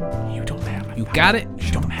 Okay? You don't have it. You got it?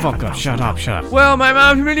 Fuck up. Shut up. Shut up. Well, my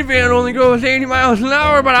mom's minivan only goes 80 miles an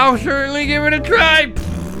hour, but I'll certainly give it a try.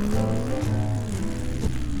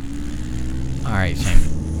 All right, Shane.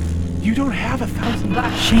 You don't have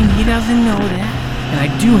 $1,000. Shane, he doesn't know that. And I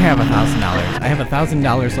do have $1,000. I have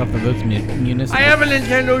 $1,000 left of those municipal. I have a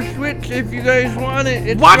Nintendo Switch if you guys want it.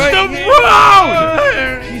 It's Watch right the here.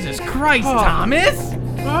 road! Jesus Christ, Thomas!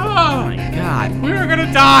 Oh my God. We are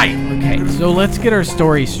gonna die. Okay, so let's get our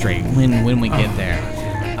story straight when we get there.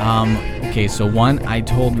 Okay, so one, I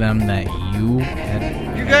told them that you had.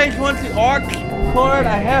 You guys want the aux cord?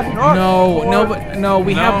 I have an aux cord. No,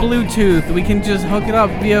 we have No. Bluetooth. We can just hook it up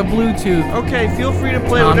via Bluetooth. Okay, feel free to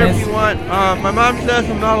play Thomas. whatever you want. My mom says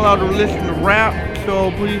I'm not allowed to listen to rap,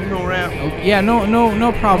 so please no rap. Oh, yeah,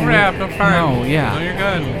 no problem. Crap, I'm fine. No, No, yeah. you're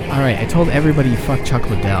good. All right, I told everybody you fucked Chuck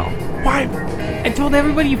Liddell. Why? I told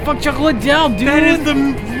everybody you fucked Chuck Liddell, dude. That is the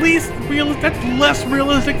least realistic. That's less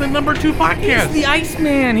realistic than number 2 podcast. He's the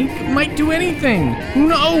Iceman. He might do anything. Who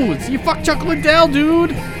knows? You fucked Chuck Liddell,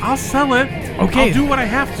 dude. I'll sell it. Okay. I'll do what I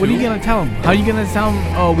have to. What are you gonna tell him? How are you gonna tell him?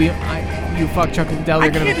 Oh, you fuck Chuck Liddell, I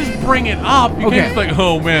they're can't gonna. just bring it up. You Okay. can't just like,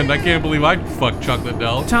 oh man, I can't believe I fucked Chuck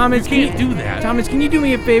Liddell. Thomas, you can't do that. Thomas, can you do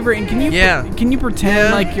me a favor and can you pretend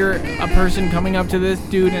Yeah. like you're a person coming up to this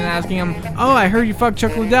dude and asking him, "Oh, I heard you fucked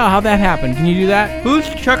Chuck Liddell. How'd that happen?" Can you do that? Who's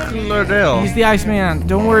Chuck Liddell? He's the Iceman.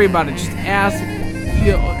 Don't worry about it. Just ask.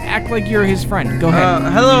 Act like you're his friend. Go ahead.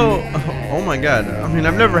 Hello. Oh my God. I mean,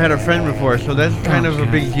 I've never had a friend before, so that's kind of a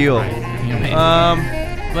big deal.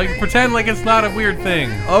 Like pretend like it's not a weird thing.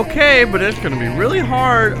 Okay, but it's gonna be really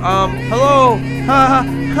hard. Hello. Ha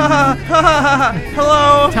ha ha ha.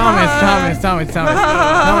 Hello. Thomas.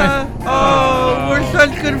 Oh, we're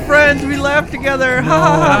such good friends. We laugh together. Ha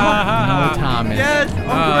ha ha. No, Thomas. Yes. Oh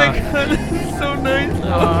my God, this is so nice.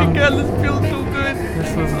 Oh my God, this feels so good.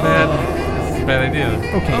 This was bad. This is a bad idea.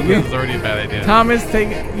 Okay, This is already a bad idea. Thomas,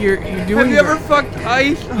 you're doing. Have you ever fucked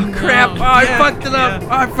ice? Oh crap! Oh, I fucked it up.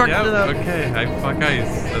 I fucked Yep, it up. Okay, I fuck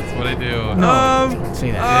ice. That's what I do. No.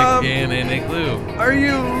 Say that. Dick in an igloo. Are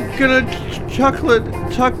you gonna Chuck?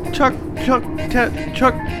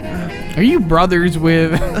 Are you brothers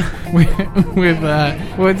with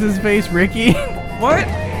what's his face, Ricky? What?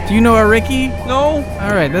 Do you know a Ricky? No.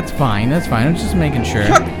 All right, that's fine. I'm just making sure.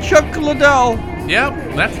 Chuck Liddell. Yep,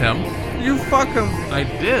 that's him. You fuck him. I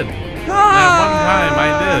did. That one time I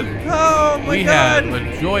did. Oh my We God. had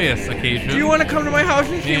a joyous occasion. Do you want to come to my house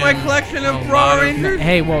and see my Yeah, collection a of lot Raw of- Rangers?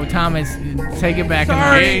 Hey, whoa, Thomas, take it back.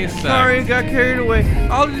 Sorry, Yes, sir. sorry, got carried away.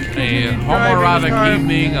 I'll just a continue driving the car. homoerotic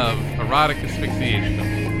evening of erotic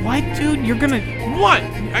asphyxiation. What, dude? You're gonna. What?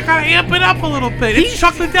 I gotta amp it up a little bit. It's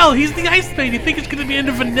Chuck Liddell. He's the Iceman. You think he's gonna be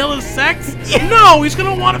into vanilla sex? No, he's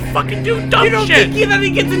gonna want to fucking do dumb You don't shit. think that he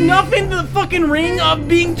gets enough into the fucking ring of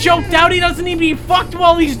being choked out? He doesn't need to be fucked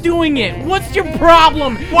while he's doing it. What's your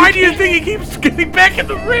problem? Why do you think he keeps getting back in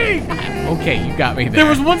the ring? Okay, you got me there. There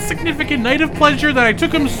was one significant night of pleasure that I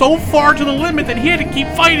took him so far to the limit that he had to keep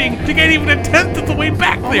fighting to get even a tenth of the way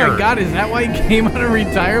back Oh there. my God, is that why he came out of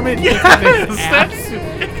retirement? Yes, That's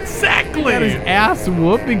exactly. got his ass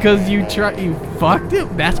whooped because you fucked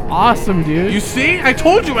him. That's awesome, dude. You see? I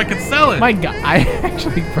told you I could sell it. My God, I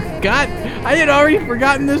actually forgot. I had already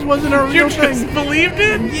forgotten this wasn't a you real just thing. believed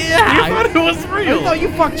it? Yeah, You thought it was I real. thought you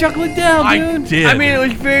fucked Chuck Liddell, I dude. did. I mean, it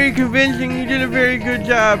was very convincing. You did a very good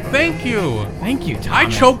job. Thank you. Thank you, I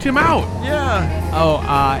Thomas. choked him out Yeah.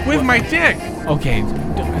 Oh, with my dick. Okay,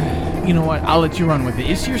 you know what? I'll let you run with it.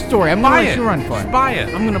 It's your story. I'm gonna Buy let it. you run for Just it. buy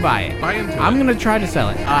it. I'm gonna buy it. Buy into I'm it. gonna try to sell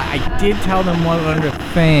it. I did tell them one other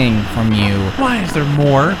thing from you. Why is there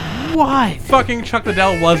more? What? Fucking Chuck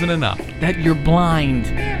Liddell wasn't enough. That you're blind.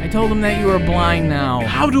 I told them that you were blind now.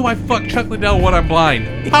 How do I fuck Chuck Liddell when I'm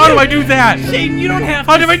blind? How do I do that? Shane, you don't have.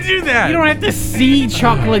 How do I do that? You don't have to see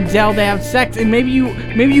Chuck Liddell to have sex, and maybe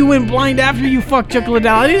you went blind after you fucked Chuck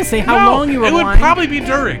Liddell. I didn't say how No, long you were it blind. would probably be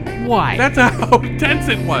during. Why? That's how intense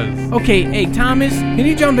it was. Okay, hey Thomas, can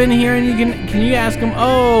you jump in here and can you ask him?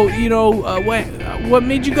 Oh, what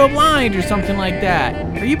made you go blind or something like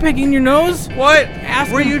that? Are you picking your nose? What?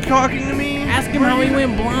 Ask Were him- you talking to me? Ask him how he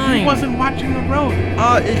went blind. He wasn't watching the road.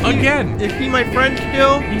 Again. Is he my friend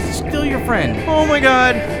still? He's still your friend. Oh my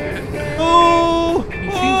God. Oh. He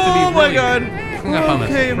seems to be Oh my really God. hung up on this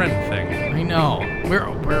Okay. friend thing. I know. We're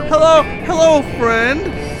Hello, friend.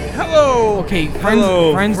 Hello. okay. Friends.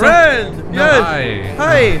 Hello, Friends. friend. Yes.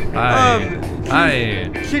 Hi. Hi.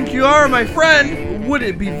 Hi. Since you are my friend, would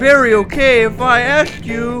it be very okay if I asked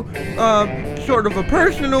you, sort of a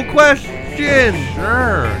personal question?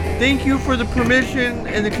 Sure. Thank you for the permission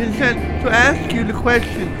and the consent to ask you the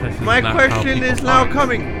question. This is My not how question people is now talk.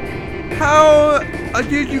 coming. How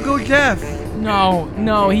did you go deaf?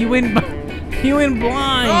 No. He went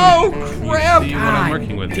blind. Oh crap! You see what I'm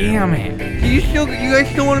working with here. Damn it. Do you guys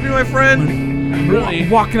still want to be my friend? Really?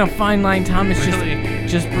 Walking a fine line, Thomas. Really?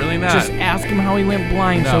 Just Really not. Just ask him how he went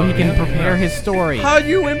blind so No, he can yeah, prepare no. his story. How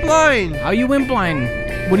you went blind? How you went blind?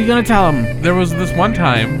 What are you gonna tell him? There was this one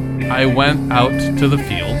time I went out to the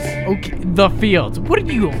fields. Okay, the fields. What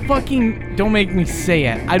are you fucking? Don't make me say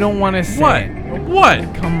it. I don't want to say What? it.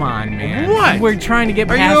 What? Come on, man. What? We're trying to get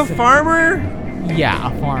Are past. you a it. farmer? Yeah,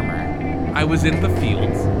 a farmer. I was in the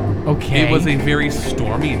fields. Okay. It was a very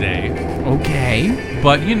stormy day. okay.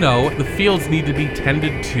 But you know, the fields need to be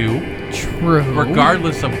tended to True.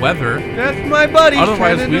 regardless of weather. That's my buddy.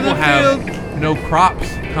 Otherwise, tending we to the will have field. no crops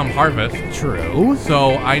come harvest. True.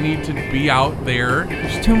 So I need to be out there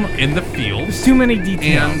There's too in the fields. There's too many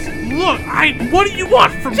details. And look, what do you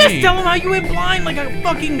want from Just me? tell him how you went blind like a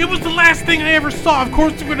fucking. It was the last thing I ever saw. Of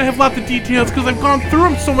course, we're gonna have lots of details because I've gone through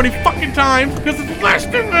them so many fucking times. Because it's the last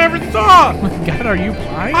thing I ever saw. Oh my God, are you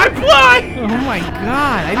blind? I'm blind. Oh my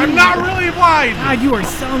God, I'm not really blind. God, you are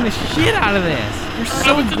selling the shit out of this. You're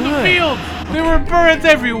so I was good. in the fields. There were birds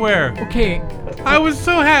everywhere. Okay, I was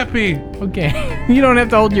so happy. okay. You don't have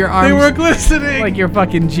to hold your arms They were glistening. like you're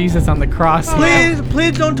fucking Jesus on the cross.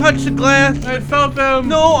 Please don't touch the glass. I felt them.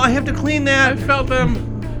 No, I have to clean I that. felt them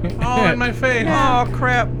all in my face. Oh,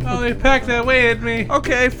 crap. Oh, they packed that way at me.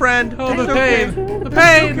 Okay, friend. Oh, the It's pain. okay. The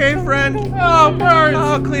pain. Okay, friend. Oh, birds.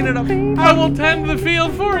 I'll clean it up. I will tend the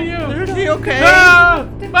field for you. Is he okay? Ah,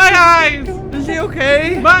 my eyes. Is he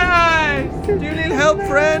okay? My eyes. Do you need help,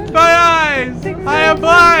 friend? My eyes. I am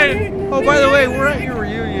blind. Oh, by the way, we're at your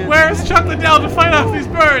reunion. Where's Chuck Liddell to fight off these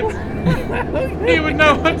birds? He would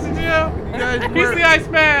know what to do. Guys, He's the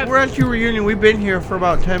Iceman. we're at your reunion. We've been here for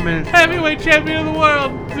about 10 minutes. Heavyweight champion of the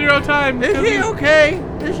world. 0 times. Is he okay?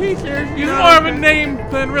 Is he seriously? He's not more of a okay? name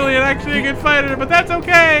than really actually a good fighter, but that's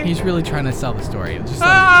okay. He's really trying to sell the story. Just like,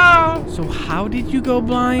 Oh, so how did you go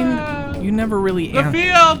blind? You never really the answered.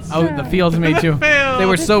 fields. Oh, the fields made The you. fields. They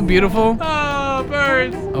were so beautiful. Oh,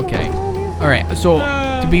 birds. Okay. All right. So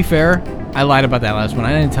to be fair, I lied about that last one.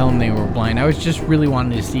 I didn't tell them they were blind. I was just really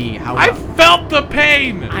wanting to see how. I felt the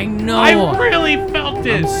pain. I know. I really felt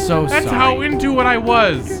it. I'm so That's sorry. how into it I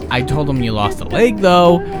was. I told them you lost a leg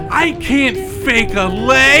though. I can't fake a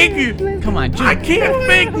leg. Come on, I just can't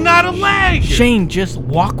fake not a leg. Shane, just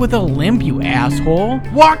walk with a limp, you asshole.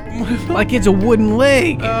 Walk. Like it's a wooden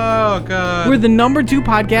leg. Oh God. We're the #2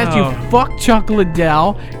 podcast. Oh. You fucked Chuck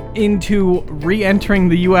Liddell into re-entering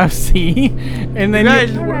the UFC, and then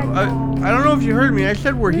Guys, I don't know if you heard me. I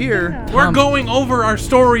said we're here. We're Tom- going over our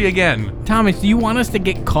story again. Thomas, do you want us to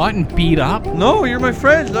get caught and beat up? No, you're my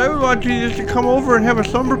friends. I would want you just to come over and have a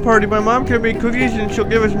slumber party. My mom can make cookies and she'll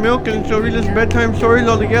give us milk and she'll read us bedtime stories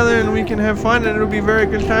all together and we can have fun and it'll be a very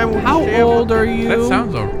good time. We'll How stay up- old are you? That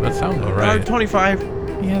sounds all I'm right. 25.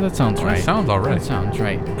 Yeah, that sounds right. That sounds all That right. sounds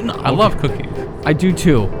right. No, I love cookies. I do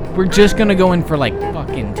too. We're just gonna go in for like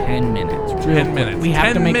fucking 10 minutes. Real 10 quick. minutes. We have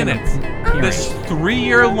 10 to make minutes. an appearance. This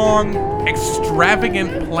 3-year-long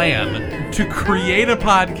extravagant plan to create a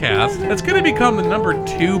podcast that's going to become the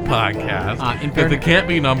 #2 podcast. In If fairness- it can't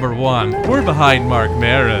be #1, we're behind Mark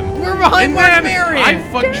Maron. We're behind And Mark then Maron. I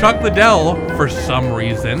fucked Chuck Liddell for some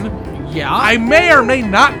reason. Yeah. I may or may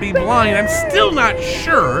not be blind. I'm still not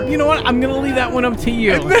sure. You know what? I'm gonna leave that one up to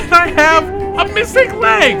you. And then I have a missing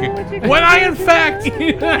leg when I, in fact,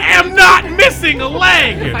 am not missing a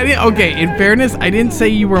leg. I didn't, okay, in fairness, I didn't say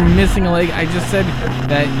you were missing a leg. I just said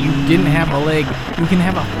that you didn't have a leg. You can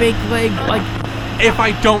have a fake leg. Like, If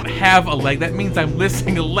I don't have a leg, that means I'm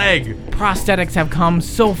missing a leg. prosthetics have come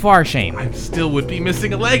so far, Shane. I still would be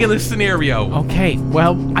missing a leg in this scenario. Okay,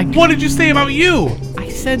 well, What did you say about you? I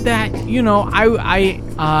said that, you know, I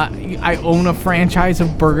own a franchise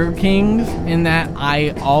of Burger Kings, and that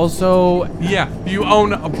I also Yeah, you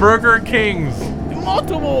own a Burger King's.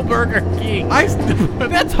 multiple Burger Kings. I.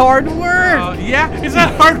 That's hard work. Yeah, is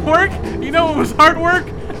that hard work? You know what was hard work?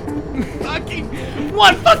 Fucking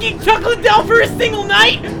what? Fucking Chuck Liddell for a single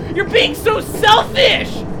night? You're being so selfish.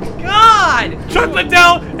 God. Chuck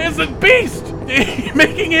Liddell is a beast.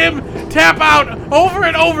 Making him tap out over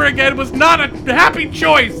and over again was not a happy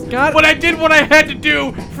choice. God. But I did what I had to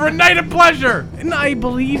do for a night of pleasure. And I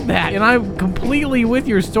believe that, and I'm completely with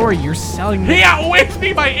your story. You're selling me. He outweighs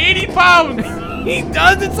me by 80 pounds. He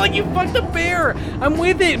does. It's like you fucked a bear. I'm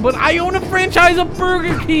with it, but I own a franchise of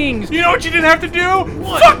Burger Kings. You know what you didn't have to do?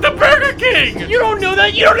 Fuck the Burger King. You don't know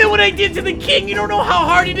that. You don't know what I did to the king. You don't know how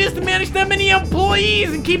hard it is to manage that many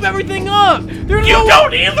employees and keep everything up. There's You no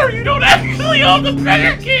don't either. You don't actually own the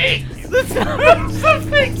Burger King. That's a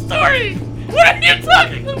fake story. What are you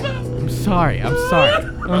talking about? I'm sorry. I'm sorry.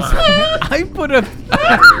 I put a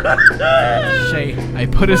Shay. I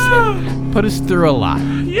put us through a lot.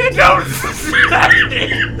 You don't.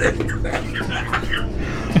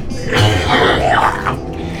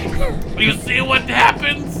 You see what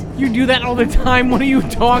happens? You do that all the time. What are you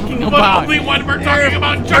talking But about? only when we're talking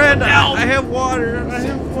about Chuck Friend, Liddell. I have water. I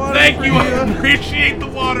have water. Thank for you. I appreciate the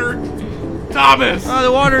water, Thomas.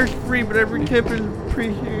 The water is free, but every tip is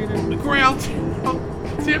appreciated. Corey, I'll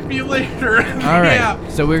tip you later. All right. Yeah.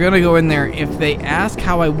 So we're gonna go in there. If they ask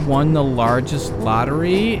how I won the largest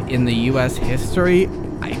lottery in the U.S. history,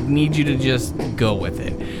 I need you to just go with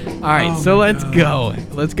it. All right, so let's go.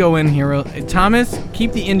 Let's go in here. Thomas,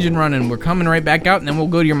 keep the engine running. We're coming right back out, and then we'll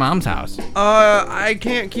go to your mom's house. I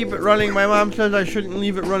can't keep it running. My mom says I shouldn't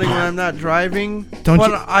leave it running when I'm not driving. Don't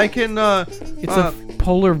but you- I can. It's a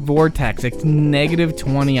polar vortex. It's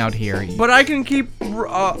 -20 out here. But I can keep.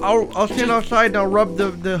 I'll stand outside and I'll rub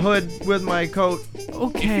the hood with my coat.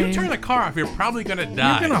 Okay. If you turn the car off, you're probably gonna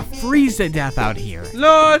die. You're gonna freeze to death out here.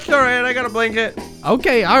 No, it's alright. I got a blanket.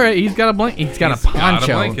 Okay, all right. He's got a blanket. He's got a poncho. Got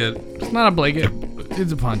a blanket. It's not a blanket.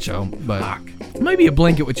 It's a poncho, but it might be a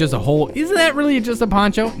blanket with just a hole. Isn't that really just a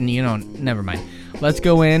poncho? You know, never mind. Let's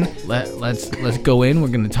go in. Let's go in. We're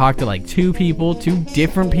gonna talk to like 2 people, 2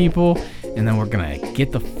 different people, and then we're gonna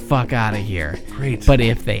get the fuck out of here. Great. But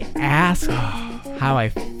if they ask how I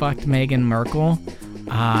fucked Meghan Merkel,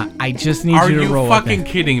 I just need Are you to you roll fucking with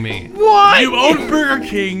it. kidding me? What? You own Burger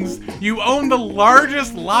King's. You own the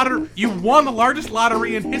largest lottery. You won the largest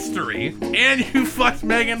lottery in history, and you fucked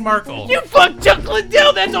Meghan Markle. You fucked Chuck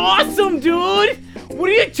Liddell. That's awesome, dude. What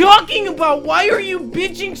are you talking about? Why are you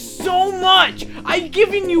bitching so much? I've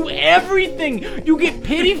given you everything. You get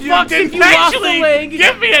pity fucks if you lost a leg.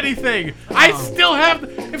 Give me anything. I still have.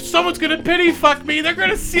 If someone's gonna pity fuck me, they're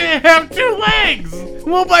gonna see I have 2 legs.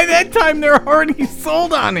 Well, by that time, they're already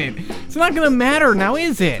sold on it. It's not gonna matter now,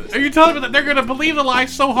 is it? Are you telling me that they're gonna believe the lie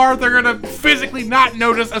so hard they're gonna physically not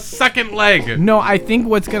notice a second leg? No, I think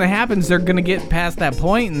what's gonna happen is they're gonna get past that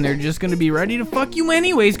point and they're just gonna be ready to fuck you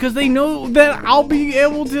anyways because they know that I'll be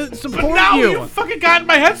able to support But now you. you fucking got in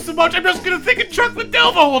my head so much, I'm just gonna think of Chuck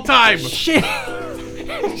Liddell the whole time. Shit.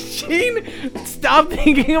 Shane, stop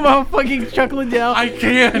thinking about fucking Chuck Liddell. I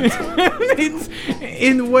can't. It's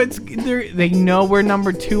in what's they know we're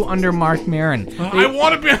number 2 under Mark Maron. I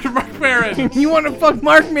want to be under Mark Maron. You want to fuck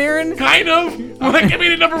Mark Maron? Kind of. Will that get me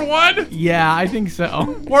to number 1? Yeah, I think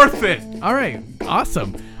so. Worth it. All right,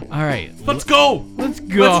 awesome. All right, Let's go. let's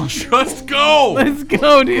go. Let's just go. Let's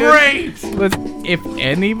go, dude. Great. Let's. If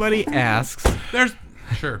anybody asks, There's.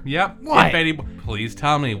 Sure. Yep. What? If any, please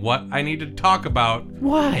tell me what I need to talk about.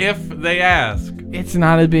 what? If they ask. It's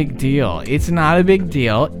not a big deal. It's not a big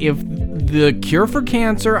deal. If the cure for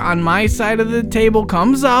cancer on my side of the table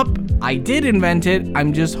comes up, I did invent it.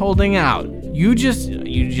 I'm just holding out. You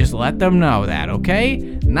just let them know that, okay?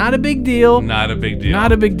 Not a big deal. Not a big deal.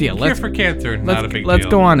 Not a big deal. Cure for cancer. Not a big deal. Let's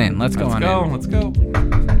go on in. Let's go Let's on go. in. Let's go.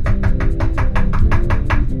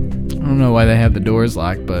 I don't know why they have the doors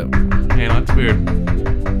locked, but. Hey, that's weird.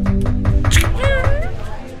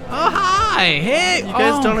 Oh, hi. Hey. You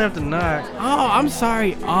guys don't have to knock. Oh, I'm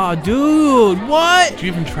sorry. Oh, dude. What? Did you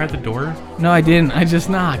even try the door? No, I didn't. I just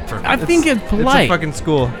knocked. I think it's polite. It's a fucking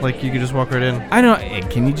school. Like, you could just walk right in. I don't.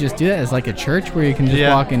 Can you just do that as like a church where you can just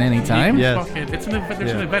Yeah. walk in any time? Yeah. Fucking, it's an event.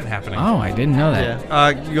 There's an Yeah. event happening. Oh, I didn't know that.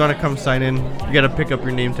 Yeah. You want to come sign in? You got to pick up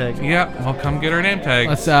your name tag. Yeah. Well, come get our name tag.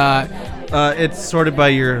 Let's It's sorted by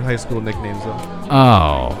your high school nicknames, though.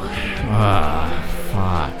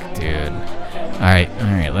 fuck, dude. All right.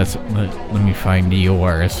 Let me find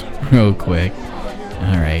yours real quick.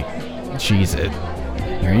 All right, cheese it.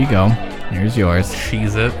 Here you go. Here's yours.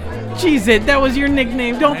 Cheese it. Cheese it. That was your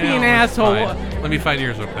nickname. Don't be an Yeah, it's asshole. fine. Let me find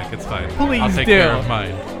yours real quick. It's fine. Please I'll take do. care of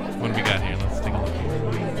mine. What do we got here? Let's take a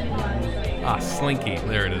look. Ah, Slinky.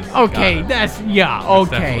 There it is. Okay, Got it. that's That's okay.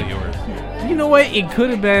 definitely yours. You know what? It could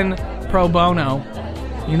have been pro bono.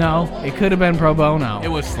 You know, it could have been pro bono. It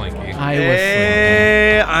was Slinky. I was.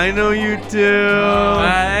 Hey, I know you too.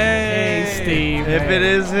 Hey, Steve. If it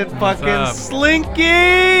isn't fucking up?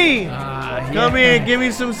 Slinky! Come here, give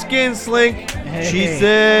me some skin, Slink. Hey. Cheese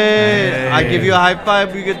it. I give you a high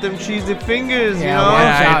five, you get them cheesy fingers, Yeah, you know? watch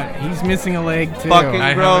Yeah, out. He's missing a leg too. Fucking-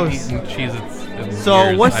 I gross. haven't eaten Cheez-Its in So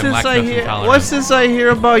years. what's I'm this I lactose hear? intolerant. What's this I hear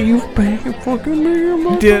about you banging fucking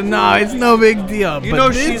me? Dude, no, it's no big deal. You but know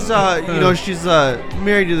this- she's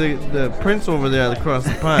married to the prince over there across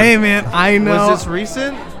the pond. Hey man, I know. Was this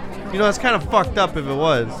recent? You know, it's kind of fucked up if it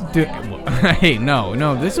was. Dude, hey, no.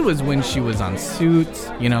 This was when she was on Suits.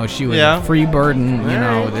 You know, she was Yeah. a free burden. You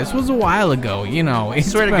know, Alright. this was a while ago. You know, I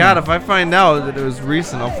swear to God, if I find out that it was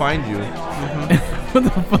recent, I'll find you. what the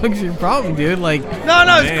fuck's your problem, dude? Like, No,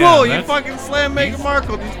 it's Man, cool. You that's- fucking slam Meghan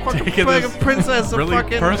Markle. You fucking taking this princess of really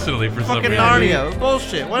fucking personally for some fucking reason. Narnia.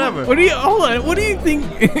 Bullshit. Whatever. what do you? Hold on. What do you think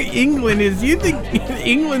England is? You think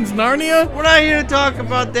England's Narnia? We're not here to talk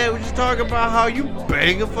about that. We're just talking about how you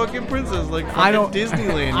bang a fucking princess like fucking I don't.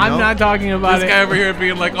 Disneyland. You I'm know? not talking about This it. guy over here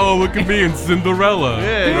being like, oh, look at me in Cinderella.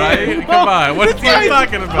 Yeah. Right? Come on. What's This he guy's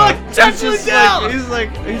talking about? Chuck He's just Liddell.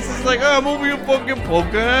 like, he's just like, I'm over here fucking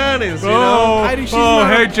Pocahontas, you Oh, know? Why does she Oh,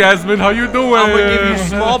 hey, Jasmine, how you doing? I'm gonna give you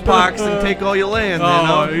smallpox and take all your land.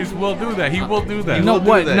 Oh, You know? he will do that. He will do that. You know will do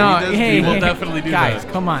what? that. No, He does hey, do that. He will hey, definitely do guys,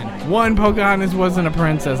 that. come on. One, Pocahontas wasn't a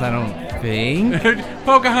princess, I don't think.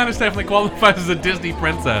 Pocahontas definitely qualifies as a Disney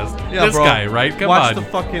princess. Yeah, This bro. guy, right? Come watch on. the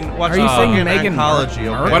fucking. Watch Are you the saying fucking Meghan oncology.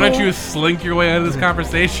 Markle? Okay? Why don't you slink your way out of this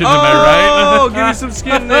conversation? Am Oh, I right? give me some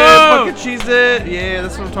skin there. Oh. Fucking cheese it. Yeah,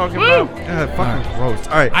 that's what I'm talking about. God, fucking gross.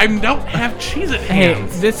 All right. I don't have cheese at Hey,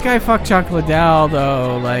 hands. this guy fucked Chuck Liddell,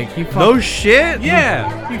 though. Like, he fucked... No shit.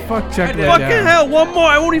 Yeah. He fucked Chuck I did. Liddell. Fucking hell. One more.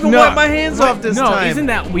 I won't even wipe my hands off this no, time. isn't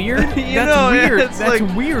that weird? You That's know, yeah, weird. it's That's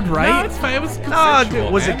like- weird, No, right? it's fine. It was Nah, consensual,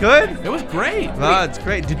 dude, was man. it good? It was great. Ah, it's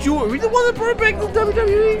great. Were you the one that brought it back to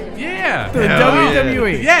WWE? Yeah. The Hell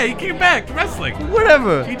WWE. Yeah, he came back to wrestling.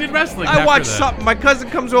 Whatever. He did wrestling. I after watch that. something. My cousin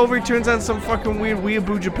comes over, he turns on some fucking weird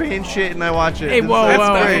Weeaboo Japan shit, and I watch it. Hey, It's whoa, like- That's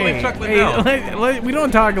whoa, definitely hey, Chuck hey, Liddell. we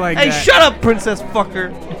don't talk like Hey, that. shut up, princess fucker.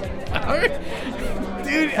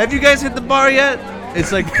 Dude. Have you guys hit the bar yet?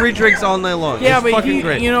 It's like free drinks all night long. Yeah, it's but fucking he,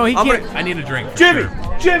 great. you know, he I'm can't... gonna- I need a drink. for Jimmy,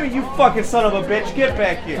 sure. Jimmy, you fucking son of a bitch, get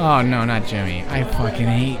back here. Oh, no, not Jimmy. I fucking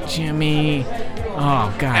hate Jimmy.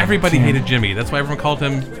 Oh, God. Everybody damn. hated Jimmy. That's why everyone called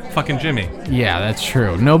him fucking Jimmy. Yeah, that's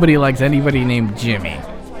true. Nobody likes anybody named Jimmy.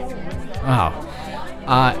 Oh.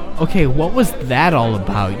 Okay, what was that all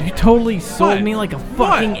about? You totally sold What? me like a What?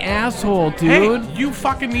 fucking asshole, dude. Hey, you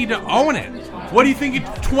fucking need to own it. What do you think?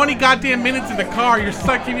 20 goddamn minutes in the car, you're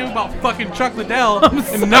sucking in about fucking Chuck Liddell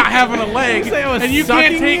and not having a leg, You say I was and you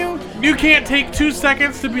sucking can't take you can't take 2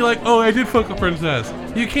 seconds to be like, oh, I did fuck a princess.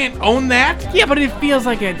 You can't own that. Yeah, but it feels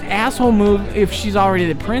like an asshole move if she's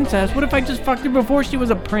already the princess. What if I just fucked her before she was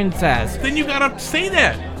a princess? Then you gotta say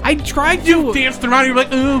that. I tried You to. danced around. You're like,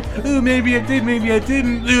 oh, maybe I did, maybe I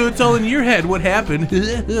didn't. It's all in your head. What happened?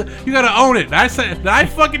 You gotta own it. I said, I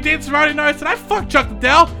fucking danced around and I said, I fucked Chuck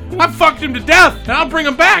Liddell. I fucked him to death, and I'll bring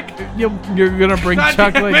him back. You're gonna bring God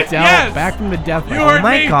Chuck damn it, Liddell yes. back from the death. You row. heard Oh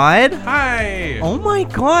my me. god. Hi. Oh my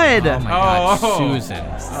god. Oh my God, Oh. Susan.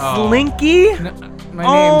 Oh. Slinky? My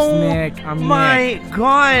Oh name's Nick. I'm my Nick.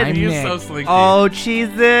 god. I'm He is Nick. so slinky. Oh, cheese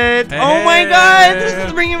it. Oh my god. This Hey.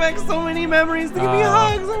 is bringing back so many memories. Give me Oh.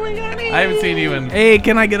 hugs. Oh my god. I haven't seen you in. Hey,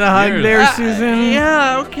 can I get a hug Years. there, Susan?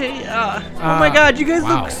 Yeah, okay. Oh my god, you guys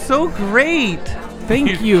wow. look so great.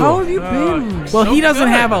 Thank you. How have you been? Well, So he doesn't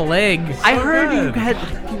good. have a leg. I heard you good. had.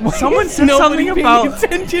 Someone said Nobody something paid about.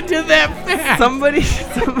 attention to that fact. Somebody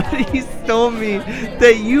told me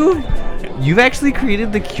that you've actually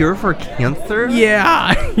created the cure for cancer.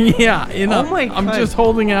 Yeah, yeah. You know, Oh my I'm God. just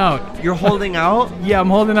holding out. You're holding out. Yeah, I'm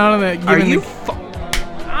holding out on the. Are giving you? the-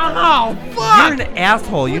 Ow! Fuck! You're an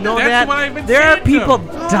asshole. You know That's that. what I've been There are saying to people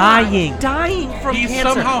him. dying from He cancer.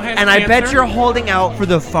 somehow has and I bet cancer? you're holding out for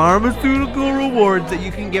the pharmaceutical rewards that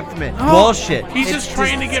you can get from it. Oh. Bullshit. He's It's just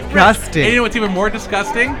trying to get rich. disgusting. And you know what's even more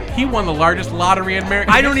disgusting? He won the largest lottery in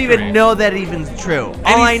American I don't history. even know that even's true. And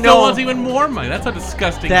All he I still know wants even more money. That's how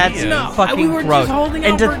disgusting that's he is. No. fucking we were just gross. holding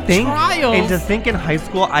and out to for think, trials. and to think in high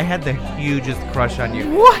school, I had the hugest crush on you.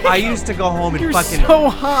 What? I used to go home and You're fucking so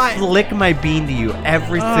hot. flick my bean to you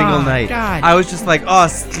every single Oh, night. God. I was just like, oh,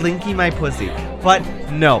 slinky my pussy. But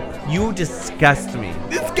no, you disgust me.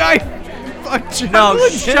 This guy fucked No,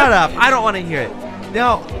 Chuck shut up. I don't want to hear it.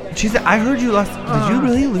 No, she said, I heard you lost. Did you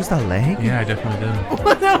really lose a leg? Yeah, I definitely did.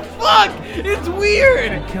 What the fuck? It's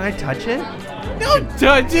weird. Can I touch it? Don't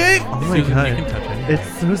touch it. Oh my Susan, god. you can touch it.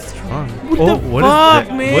 It's so strong. What oh, the what is fuck,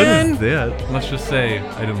 that? man? What is that? Let's just say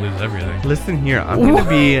I didn't lose everything. Listen here, I'm going to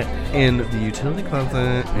be in the utility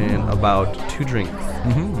closet in about 2 drinks.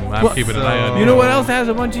 I'm keeping an eye on You know what else has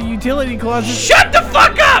a bunch of utility closets? Shut the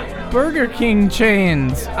fuck up! Burger King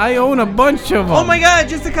chains. I own a bunch of them. Oh my god,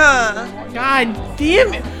 Jessica! God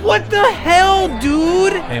damn it. What the hell,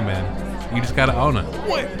 dude? Hey, man. You just gotta own it.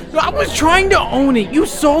 What? I was trying to own it. You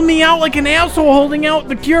sold me out like an asshole holding out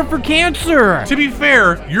the cure for cancer. To be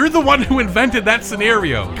fair, you're the one who invented that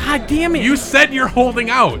scenario. God damn it. You said you're holding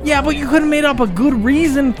out. Yeah, but you could have made up a good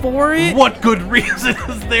reason for it. What good reason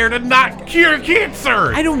is there to not cure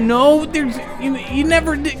cancer? I don't know. There's you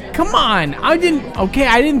never did. Come on. I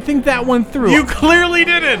didn't think that one through. You clearly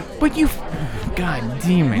didn't. But you God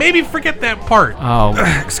damn it. Maybe forget that part. Oh,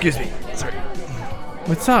 Excuse me. Sorry.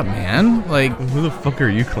 what's up, man? Like Who the fuck are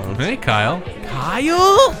you, clown? Hey, Kyle.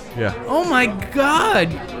 Kyle? Yeah. Oh my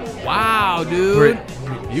god. Wow, dude.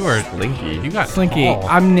 You are Slinky. You got Slinky, tall.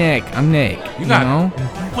 I'm Nick. You got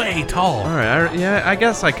know? way tall. Alright, yeah, I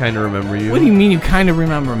guess I kind of remember you. What do you mean you kind of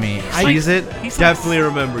remember me? Squeeze it? he's Definitely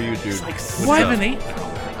remember you, dude. He's like What? 7'8".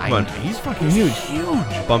 Come on. He's fucking huge.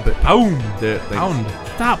 Huge. Bump it. Pound. There, thanks. Pound.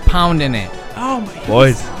 Stop pounding it. Oh my.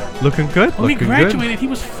 Boys, Looking good. When we looking graduated, he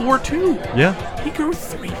was 4'2". Good. Yeah. He grew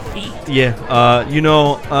 3 feet. Yeah.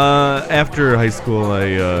 After high school,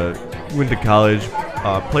 I went to college.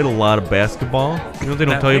 Played a lot of basketball. You know, they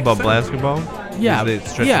don't That tell you makes about sense. basketball. Yeah, It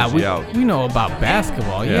stretches yeah, you out. we know about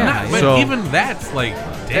basketball. Yeah. Yeah, But So- even that's like,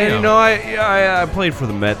 damn. And I played for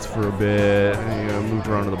the Mets for a bit. And, moved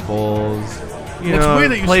around to the Bulls. it's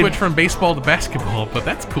weird that you played- switched from baseball to basketball, but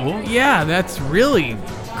that's cool. yeah, that's really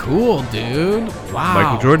cool, dude. Wow.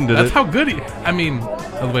 Michael Jordan did That's it. how good he. I mean,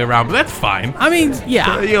 other way around, but that's fine. I mean,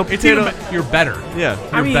 yeah. It's even you're better. Yeah.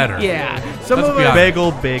 You're better. Yeah. Some Let's of be us,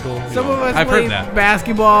 honest. Bagel. some of us I've heard play that.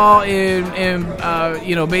 basketball and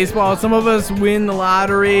baseball. Some of us win the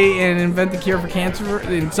lottery and invent the cure for cancer.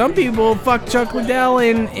 And some people fuck Chuck Liddell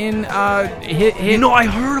and hit. I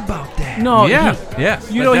heard about that. No, Yeah. he-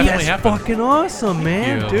 Yes. you that know, definitely That's happened. fucking awesome,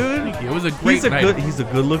 man, you. dude. Thank you. It was a great night. He's a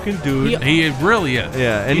good looking dude. He really is.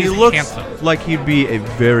 Yeah, and He's he looks handsome. like he'd be a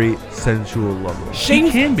very sensual lover.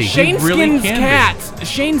 Shane can be. He Shane really skins can be. cats.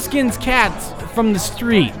 Shane skins cats from the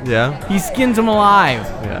street. Yeah? He skins them alive.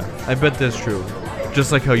 Yeah. I bet that's true.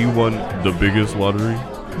 Just like how you won the biggest lottery.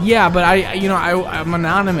 Yeah, but I'm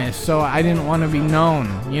anonymous, so I didn't want to be known.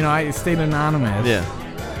 I stayed anonymous. Yeah.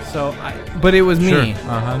 So, but it was me.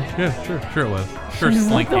 Uh huh. Yeah, sure it was. Sure, What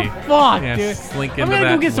Slinky. the fuck, Yeah, dude? slink I'm into gonna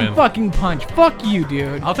that go get some win. fucking punch. Fuck you,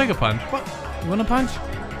 dude. I'll take a punch. You want a punch?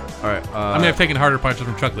 All right. I mean, I've taken harder punches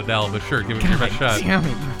from Chuck Liddell, but sure, give it your best shot. Damn it,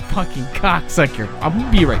 you fucking cocksucker.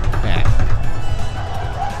 I'll be right back.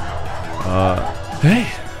 Hey.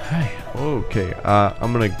 okay.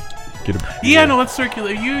 I'm gonna get a Yeah, no, let's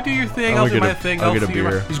circulate. You do your thing. I'll I'll do get my a- thing. I'll get a see you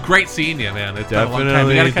around. beer. It's great seeing you, man. It's Definitely, been a long time.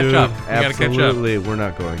 We gotta catch dude. up. We gotta catch up. Absolutely. We're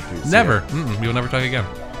not going to. See Never. ya. We'll never talk again.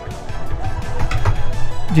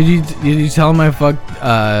 Did you tell him I fucked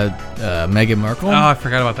Meghan Markle? Oh, I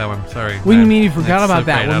forgot about that one. Sorry. What do you mean you forgot That about slipped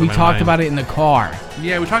that right when out we of my talked mind. about it in the car?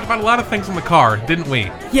 Yeah, we talked about a lot of things in the car, didn't we?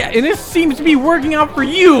 Yeah, and this seems to be working out for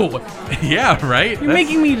you. Yeah, right? You're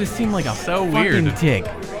making me to seem like a so fucking weird. dick.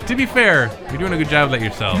 To be fair, you're doing a good job of that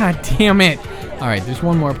yourself. God damn it. All right, there's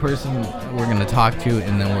one more person we're going to talk to,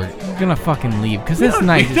 and then we're going to fucking leave, because this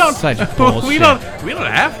night is such bullshit. We don't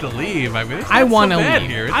have to leave. I mean, it's I not want so to bad leave.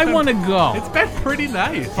 here. I want to go. It's been pretty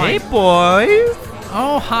nice. Hey, boys.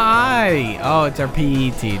 Oh, hi. Oh, it's our PE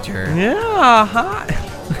teacher. Yeah. Hi.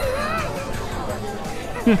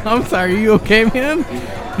 I'm sorry, are you okay, man?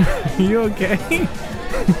 You okay?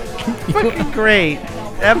 Fucking great.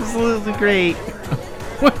 Absolutely great.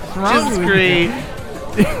 What's wrong Just with great.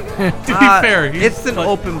 To be fair, he's It's an like,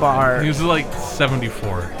 open bar. He was like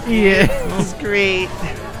 74. you? Yeah. It's great.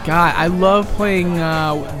 God, I love playing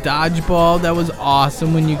dodgeball. That was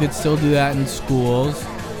awesome when you could still do that in schools.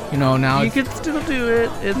 Now You it's, can still do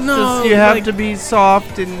it. It's No, just you have like- to be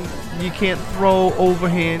soft and you can't throw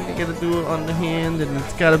overhand. You gotta do it underhand, and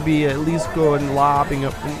it's gotta be at least going lobbing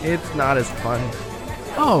up. And it's not as fun.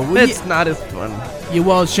 well, It's not as fun.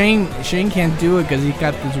 well, Shane can't do it because he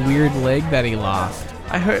got this weird leg that he lost.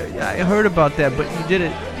 I heard about that, but you did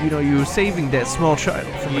it. You were saving that small child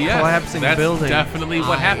from the Yes, collapsing that's building. definitely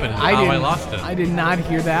what happened. How I lost it. I did not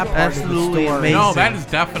hear that part Absolutely of the story. amazing. No, that is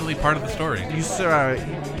definitely part of the story. You sir,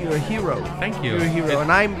 you're a hero. Thank you. You're a hero,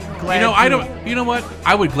 and I'm glad. I don't. You know what?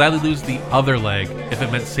 I would gladly lose the other leg if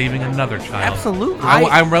it meant saving another child. Absolutely.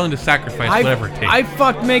 I'm willing to sacrifice whatever it takes. I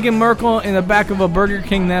fucked Meghan Markle in the back of a Burger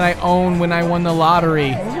King that I owned when I won the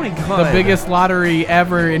lottery. Oh my god. The biggest lottery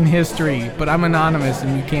ever in history, but I'm anonymous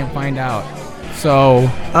and you can't find out. So,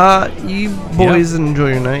 You boys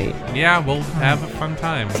enjoy your night. Yeah, we'll have a fun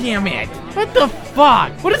time. damn it. What the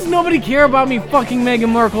fuck? What does nobody care about me fucking Meghan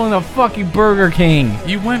Markle in a fucking Burger King?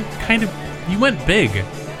 You went big. You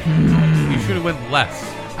should have went less.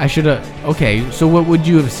 I should have. Okay, so what would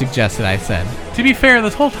you have suggested I said? To be fair,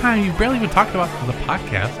 this whole time you've barely even talked about the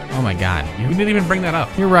podcast. Oh my god. You didn't even bring that up.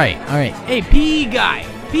 You're right. All right. Hey, PE guy.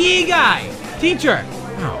 PE guy. Teacher.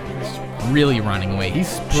 Oh, he's really running away. He's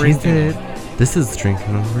sprinting. This is drink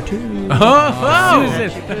number 2. Oh,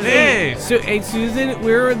 Susan. Hey. Hey, Susan,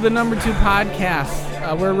 we're the number 2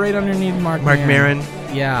 podcast. We're right underneath Mark Maron.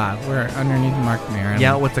 Yeah, we're underneath Mark Maron.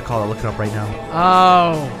 Yeah, what's it called? I'll look it up right now.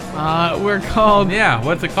 Oh, we're called Yeah,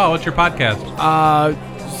 what's it called? What's your podcast?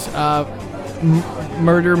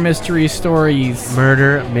 Murder Mystery Stories.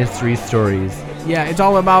 Murder Mystery Stories. Yeah, it's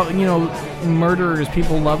all about, murderers.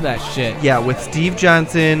 People love that shit. Yeah, with Steve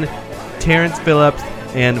Johnson, Terrence Phillips,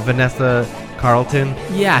 and Vanessa Carlton.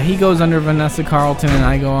 Yeah, he goes under Vanessa Carlton, and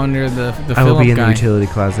I go under the I will Philip be in guy. the utility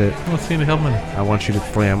closet. Let's see Hillman. I want you to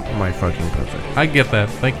slam my fucking pussy. I get that.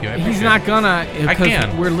 Thank you. I He's appreciate not it. gonna. I Because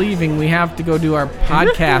can. we're leaving. We have to go do our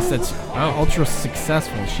podcast. That's ultra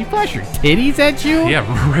successful. She flashed her titties at you. Yeah,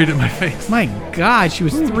 right in my face. My God, she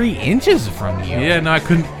was 3 inches from you. Yeah, no, I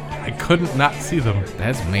couldn't not see them.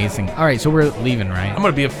 That's amazing. All right, so we're leaving, right? I'm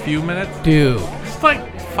gonna be a few minutes. Dude, It's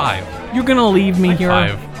like 5. you're gonna leave me Like here.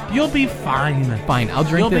 5. You'll be fine. Fine, I'll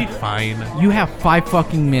drink You'll the. be fine. You have 5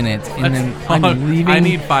 fucking minutes, and then I'm leaving. I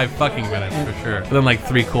need 5 fucking minutes for sure. But then like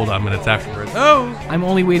 3 cooldown minutes afterwards. Oh, I'm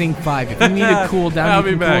only waiting 5. If you need to cool down, I'll you be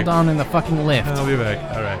can back. cool down in the fucking lift. I'll be back.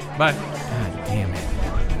 All right, bye. God damn it.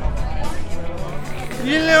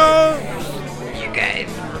 You know, you guys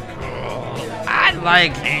were cool. I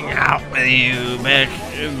like hanging out with you back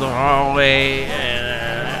in the hallway.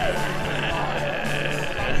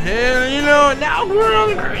 And, you know, now we're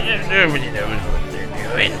hungry. Nobody knows what they're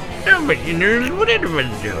doing. Nobody knows what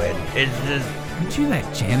anyone's doing. It's just, Aren't you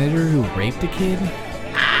that janitor who raped a kid?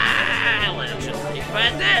 allegedly.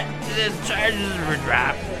 But the charges were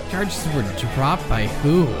dropped. Charges were dropped by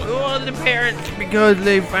who? Well, the parents, because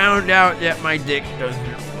they found out that my dick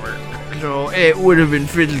doesn't work. So it would have been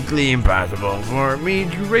physically impossible for me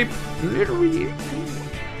to rape literally.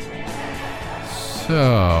 So,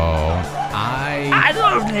 I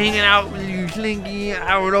loved hanging out with you, Slinky.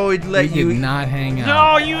 I would always we let did you. not hang out.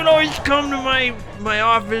 No, you would always come to my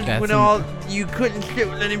office That's when you couldn't sit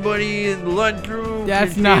with anybody in the lunchroom.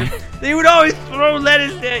 That's 'cause not- They would always throw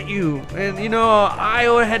lettuce at you, and you know I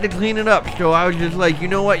always had to clean it up. So I was just like, you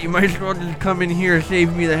know what? You might as well just come in here,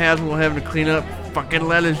 save me the hassle of having to clean up fucking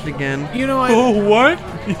lettuce again. You know what? Oh, what?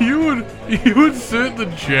 You would sit in the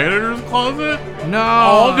janitor's closet No.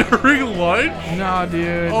 all during lunch? No,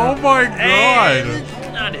 dude. Oh my Hey, god!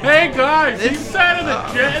 it's not it. Hey guys, he This- sat in the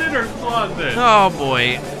janitor's closet Oh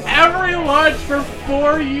boy. every lunch for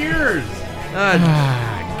 4 years. Uh,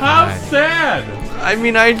 How God. sad! I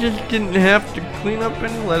mean, I just didn't have to clean up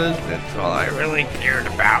any lettuce. That's all I really cared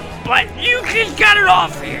about. But you just got it all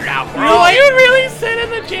figured out, bro. really sit in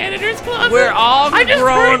the janitor's closet? We're all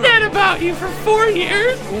grown. about you for 4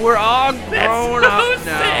 years. We're all grown up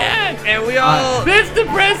now, and we all. That's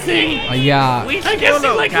depressing. Yeah. we still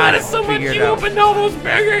don't got it figured out. all those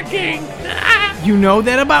Burger Kings. You know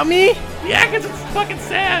that about me? Yeah, because it's fucking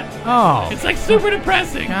sad. Oh. It's like super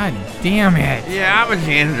depressing. God damn it. Yeah, I'm a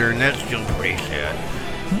janitor, and that's still pretty sad.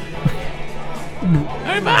 All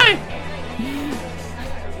right, bye.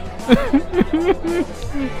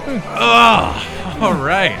 Oh, all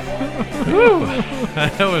right. Whew.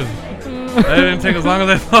 That didn't take as long as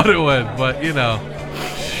I thought it would, but you know,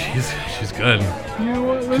 she's good. You know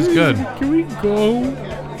what? She's good. Can we go?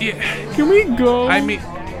 Yeah, Can we go? I mean,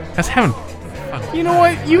 that's having. You know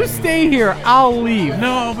what? You stay here. I'll leave.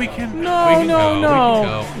 No, we can. No, we can no, go.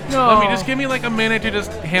 no. We can go. No. Let me just give me like a minute to just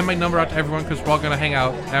hand my number out to everyone because we're all gonna hang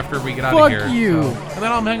out after we get out Fuck of here. you. So- and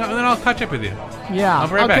then I'll hang out, and then I'll catch up with you. Yeah. I'll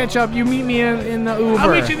be right back. catch up. You meet me in the Uber. I'll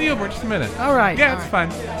meet you in the Uber in just a minute. All right. Yeah, all it's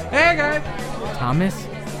right. fine. Hey guys. Thomas,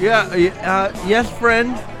 Yeah, yes,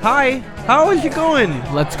 friend. Hi. How is it going?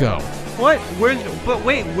 let's go. What? Where's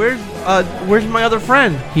my other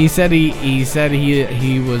friend? He said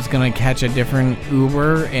he was gonna catch a different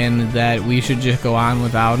Uber and that we should just go on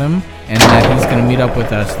without him and that he's gonna meet up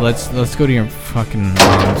with us. Let's go to your fucking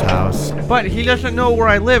mom's house. But he doesn't know where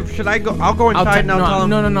I live. Should I go? I'll go inside and I'll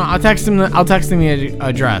tell him. No. I'll text him. I'll text him the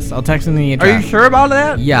address. I'll text him the Are address. you sure about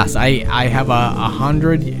that? Yes, I have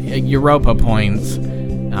 100 Europa points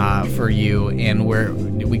for you, and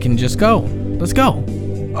we can just go. Let's go.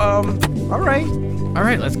 All right. All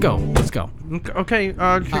right, let's go. Let's go. Okay.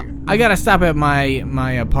 I gotta stop at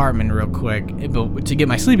my apartment real quick to get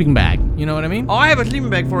my sleeping bag. You know what I mean? Oh, I have a sleeping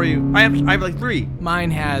bag for you. I have like 3.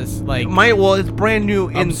 Mine has like It's brand new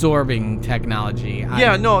in. absorbing technology.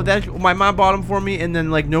 Yeah, no, that's my mom bought them for me, and then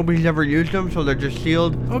like nobody's ever used them, so they're just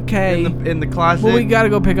sealed Okay. in the closet. Well, we gotta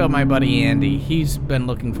go pick up my buddy Andy. He's been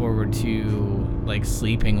looking forward to like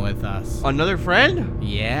sleeping with us. Another friend?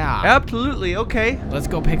 Yeah. Absolutely. Okay. Let's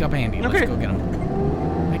go pick up Andy. Let's Okay. go get him.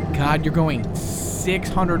 My God, you're going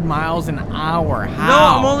 600 miles an hour. No,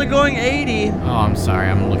 How? I'm only going 80. Oh, I'm sorry.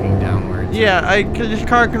 I'm looking downwards. Yeah, because this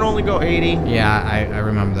car can only go 80. Yeah, I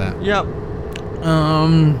remember that. Yep.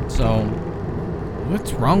 So,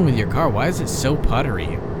 what's wrong with your car? Why is it so puttery?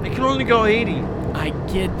 It can only go 80. I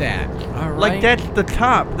get that. All right. Like that's the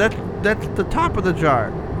top. That's the top of the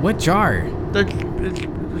jar. What jar? It's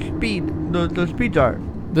the speed. The speed jar.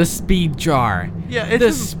 The speed jar. Yeah, it's The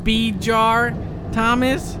a- speed jar,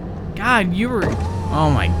 Thomas? God, you were... Oh,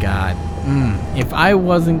 my God. If I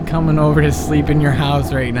wasn't coming over to sleep in your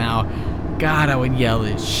house right now, God, I would yell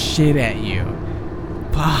this shit at you.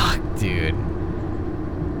 Fuck, dude.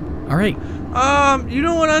 All right. You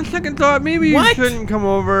know what? On second thought, maybe you What? shouldn't come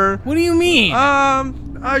over. What do you mean?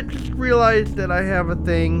 I just realized that I have a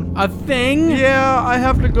thing. A thing? Yeah, I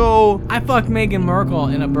have to go. I fucked Meghan Markle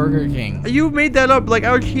in a Burger King. You made that up. Like,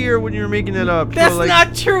 I was here when you were making it up. That's so, like,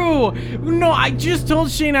 not true. No, I just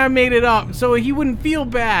told Shane I made it up so he wouldn't feel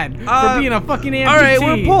bad for being a fucking amputee. All right,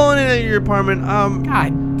 we're pulling in at your apartment.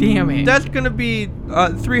 God damn it. That's gonna be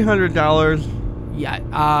 $300. Yeah.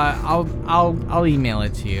 I'll email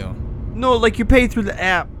it to you. No, like you pay through the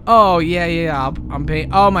app. Oh yeah. I'm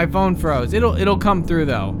paying. Oh, my phone froze. It'll come through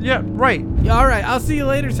though. Yeah, right. Yeah, all right. I'll see you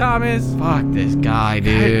later, Thomas. Fuck this guy,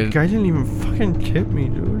 dude. Guy didn't even fucking tip me,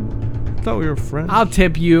 dude. I thought we were friends. I'll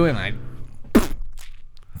tip you and I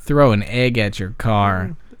throw an egg at your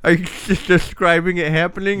car. Are you just describing it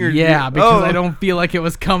happening, or Yeah, because Oh. I don't feel like it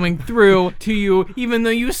was coming through to you, even though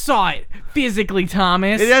you saw it physically,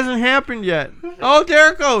 Thomas. It hasn't happened yet. Oh,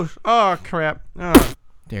 there it goes. Oh crap. Oh.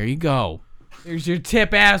 There you go. There's your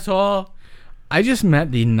tip, asshole. I just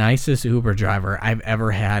met the nicest Uber driver I've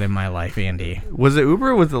ever had in my life, Andy. Was it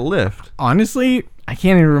Uber or was it Lyft? Honestly, I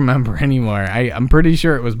can't even remember anymore. I'm pretty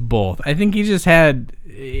sure it was both. I think he just had,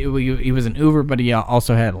 he was an Uber, but he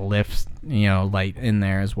also had Lyft, light in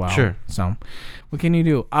there as well. Sure. So, what can you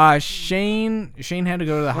do? Shane had to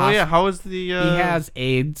go to the Oh hospital. yeah. How is the? He has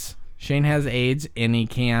AIDS. Shane has AIDS, and he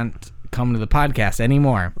can't come to the podcast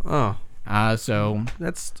anymore. Oh, So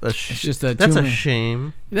that's a. it's just a That's a 2 minute-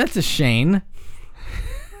 shame. That's a Shane.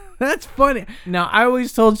 That's funny. Now, I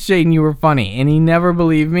always told Shane you were funny, and he never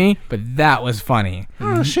believed me, but that was funny.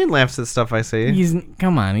 Oh, Shane laughs at stuff I say.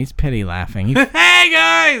 Come on, he's pity laughing. He's, Hey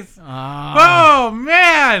guys! oh, Oh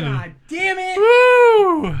man! God damn it.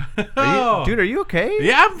 Woo! Oh. Dude, are you okay?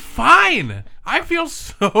 Yeah, I'm fine. I feel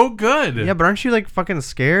so good. Yeah, but aren't you like fucking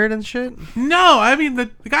scared and shit? No, I mean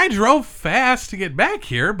the guy drove fast to get back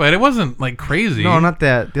here, but it wasn't like crazy. No, not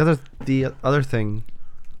that. The other thing.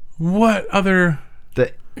 What other?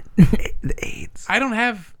 The the AIDS. I don't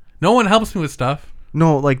have. No one helps me with stuff.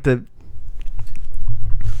 No, like the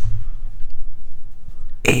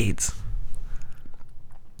AIDS.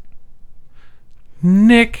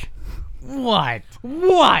 Nick. What?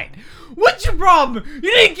 What's your problem? You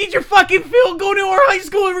didn't get your fucking fill going to our high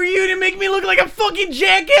school reunion and make me look like a fucking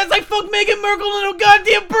jackass. I fucked Meghan Markle in a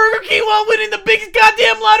goddamn Burger King while winning the biggest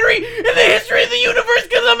goddamn lottery in the history of the universe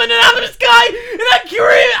because I'm an anonymous guy and I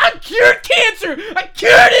cured cancer. I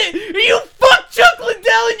cured it. And you fucked Chuck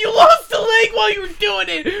Liddell and you lost a leg while you were doing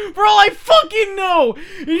it. For all I fucking know.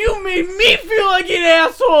 And you made me feel like an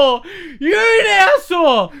asshole. You're an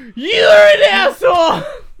asshole. You're an asshole.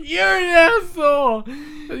 You're an asshole.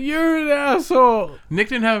 You're an asshole. Nick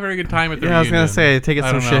didn't have a very good time at the Yeah, I was reunion. gonna say, take it I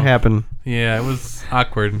some don't shit know. happened. Yeah, it was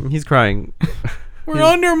awkward. He's crying. We're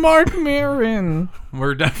under Mark Maron.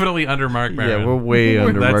 We're definitely under Mark Maron. Yeah, we're way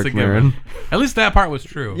under That's Mark a given. Maron. At least that part was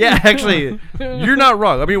true. Yeah, actually, you're not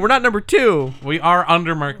wrong. I mean, we're not number 2, We are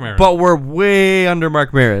under Mark Maron. but we're way under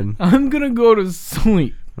Mark Maron. I'm gonna go to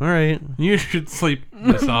sleep. All right. You should sleep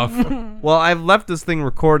this off. Well, I've left this thing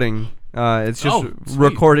recording. It's just Oh, sweet.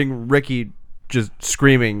 recording Ricky just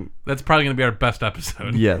screaming. That's probably going to be our best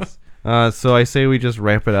episode. Yes. So I say we just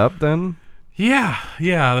wrap it up then. Yeah.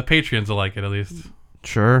 The Patreons will like it at least.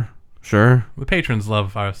 Sure. The patrons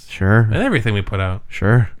love us. Sure. And everything we put out.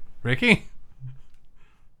 Sure. Ricky?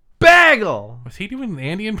 Bagel. Was he doing the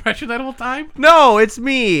Andy impression that whole time? No, it's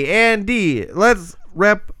me, Andy. Let's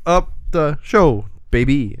wrap up the show,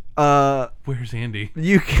 baby. Where's Andy?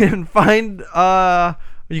 You can find us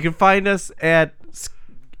at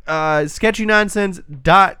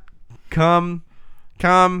sketchynonsense.com.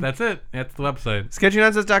 That's it. That's the website.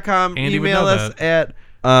 sketchynonsense.com. Andy would Email know us at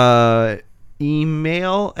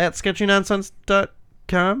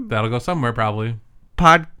email@sketchynonsense.com. That'll go somewhere probably.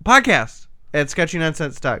 Podcast at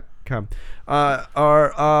sketchynonsense.com.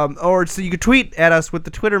 Or so you could tweet at us with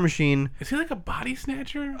the Twitter machine. Is he like a body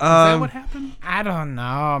snatcher? Is that what happened? I don't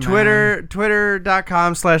know, man.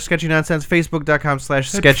 Twitter.com/sketchynonsense.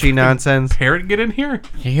 Facebook.com/sketchynonsense. Parrot get in here?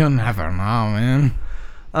 You never know, man.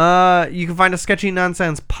 You can find a Sketchy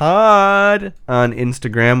Nonsense Pod on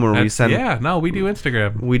Instagram where we send. Yeah, no, we do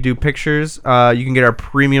Instagram. We do pictures. You can get our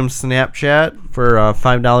premium Snapchat for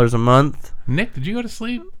 $5 a month. Nick, did you go to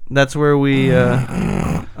sleep? That's where we take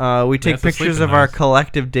That's a pictures sleeping of our house.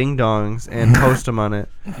 collective ding dongs and post them on it.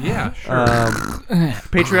 Yeah, sure.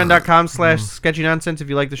 Patreon.com/sketchy nonsense if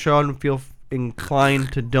you like the show and feel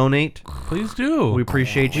inclined to donate. Please do. We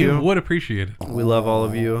appreciate We you. would appreciate it. We love all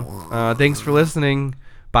of you. Thanks for listening.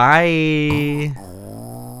 Bye.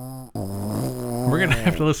 We're going to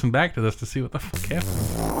have to listen back to this to see what the fuck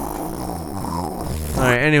happened. All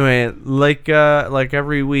right. Anyway, like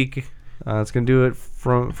every week, it's gonna do it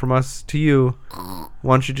from us to you.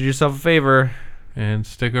 Why don't you do yourself a favor and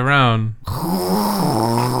stick around?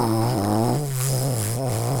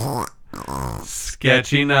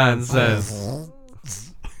 Sketchy nonsense.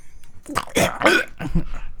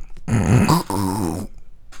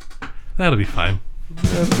 That'll be fine.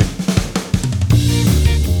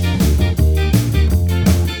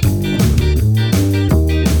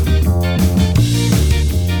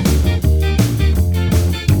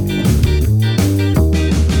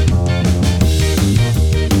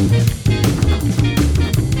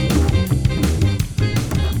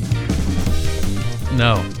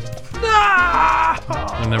 No.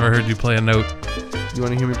 I never heard you play a note. You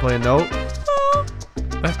want to hear me play a note?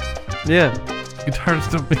 That Yeah. guitars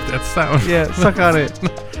don't make that sound. Yeah. Suck on it. You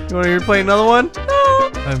want to hear me play another one?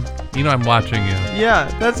 I'm watching you. Yeah.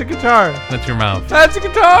 That's a guitar. That's your mouth. That's a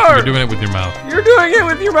guitar. You're doing it with your mouth. You're doing it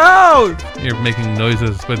with your mouth. You're making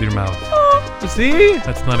noises with your mouth. See?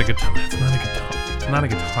 That's not a guitar. That's not a guitar. It's not a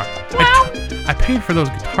guitar. I paid for those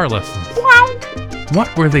guitar lessons.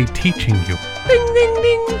 What were they teaching you? Ding ding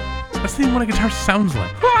ding. That's not even what a guitar sounds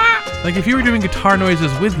like. Like, if you were doing guitar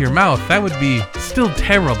noises with your mouth, that would be still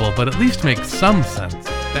terrible, but at least make some sense.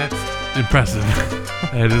 That's impressive.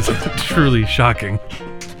 That is truly shocking.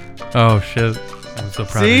 Oh, shit. I'm so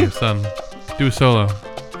proud of your son. Do a solo.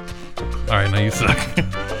 Alright, now you suck.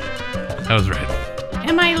 That was right.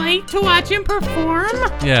 Am I late to watch him perform?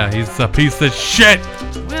 Yeah, he's a piece of shit.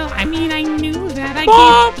 Well, I mean, I knew that.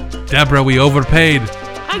 Deborah, we overpaid.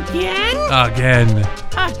 Again? Again.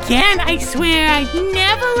 Again? I swear I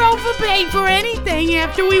never overpaid for anything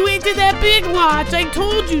after we went to that Big Lots. I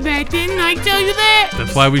told you that, didn't I tell you that?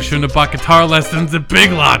 That's why we shouldn't have bought guitar lessons at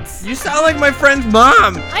Big Lots. You sound like my friend's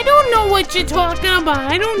mom. I don't know what you're talking about.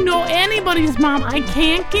 I don't know anybody's mom. I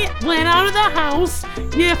can't get let out of the house.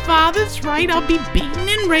 Your father's right. I'll be beaten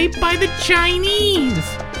and raped by the Chinese.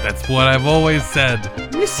 That's what I've always said.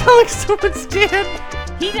 You sound like someone's dad.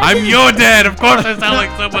 I'm your dad. Of course I sound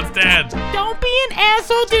like someone's dad. Don't be an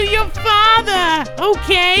asshole to your father,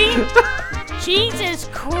 okay? Jesus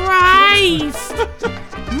Christ.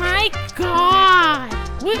 My God.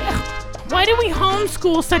 Why do we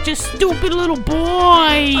homeschool such a stupid little boy?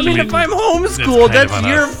 I mean, if I'm homeschooled, that's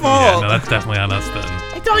your fault. Yeah, no, that's definitely on us then.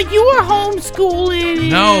 I thought you were homeschooling.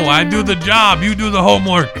 No, I do the job. You do the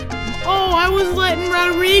homework. Oh, I was letting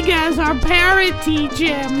Rodriguez, our parrot, teach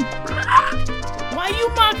him. Why are you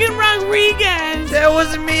mocking Rodriguez? That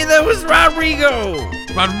wasn't me, that was Rodrigo.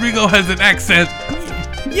 Rodrigo has an accent.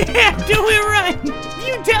 Yeah, do it right.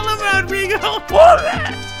 You tell him, Rodrigo.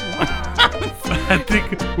 I think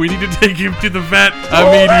we need to take him to the vet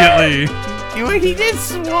immediately. He did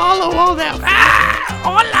swallow all that.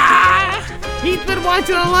 Hola! He's been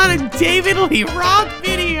watching a lot of David Lee Roth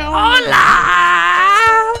videos. Hola!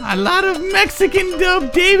 A lot of Mexican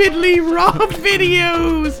dub David Lee Roth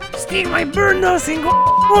videos. Stick my bird nose in ole.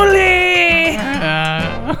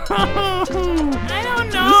 I don't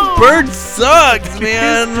know. This bird sucks,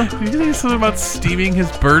 man. Did you say something about steaming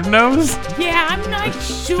his bird nose? Yeah, I'm not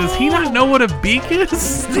sure. Does he not know what a beak is?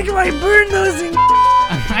 Stick my bird nose in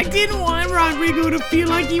I didn't want Rodrigo to feel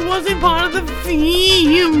like he wasn't part of the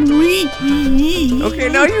family. Okay,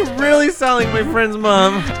 now you really sound like my friend's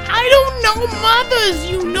mom. I don't know mothers.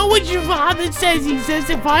 You know what your father says. He says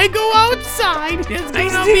if I go outside, there's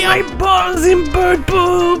gonna be my balls in bird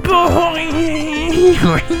poop.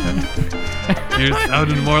 You're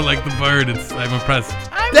sounding more like the bird. I'm impressed.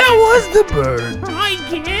 That was the bird. I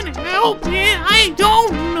can't help it. I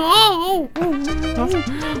don't know.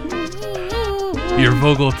 Your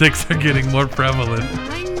vocal tics are getting more prevalent.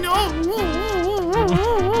 I know.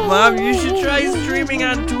 Mom, you should try streaming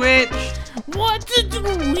on Twitch. What to do?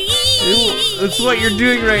 That's what you're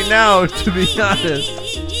doing right now, to be honest.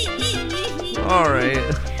 Alright.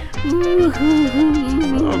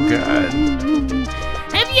 Oh, God.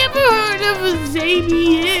 Have you ever heard of a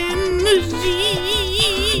Zabian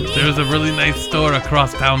machine? There's a really nice store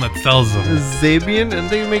across town that sells them. Zabian? And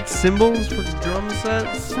they make cymbals for drum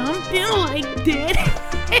sets? Something like that.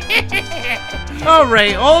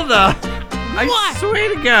 Alright, hold up. I What? swear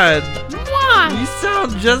to God. What? You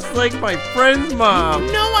sound just like my friend's mom.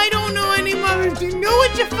 No, I don't know any mothers. You know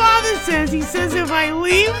what your father says? He says if I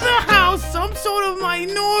leave the house, some sort of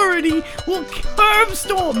minority will curb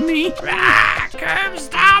stomp me. Curb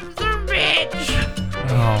stomp the bitch.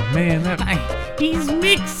 Oh man, He's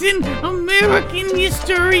mixing American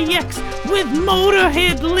History X with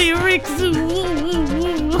Motorhead lyrics.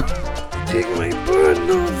 Ooh. Dig my bird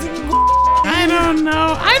nose in I don't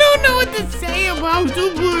know. I I don't know what to say about the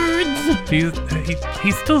birds.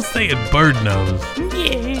 He's still saying bird nose.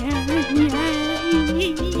 Yeah.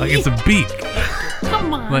 Like it's a beak.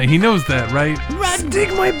 Come on. Like he knows that, right? Stick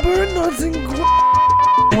my bird nuts in.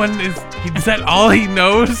 Is that all he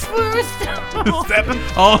knows? First. Is that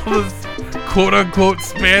all his quote unquote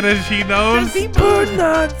Spanish he knows? Bird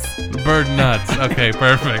nuts. Bird nuts. Okay,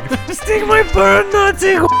 perfect. Stick my bird nuts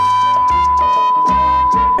in.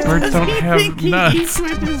 Birds don't He have think he nuts. eats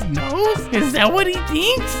with his nose? Is that what he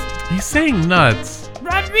thinks? He's saying nuts.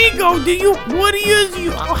 Rodrigo,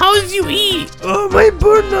 how do you eat? Oh, my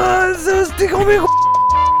bird nuts. Stick on me.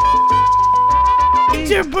 It's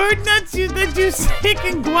your bird nuts that you stick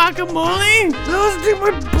in guacamole? Stick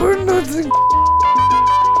my bird nuts in.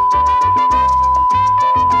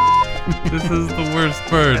 This is the worst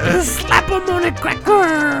bird. Slap him on a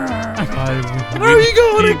cracker. There you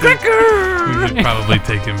go, on a cracker. We should probably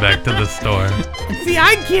take him back to the store. See,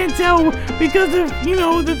 I can't tell because of,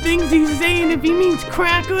 the things he's saying, if he means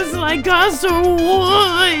crackers like us or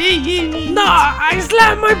what. Nah, I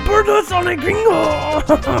slap my bird nuts on a gringo.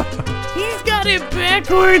 He's got it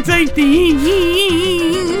backwards, I think.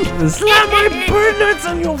 Slap my bird nuts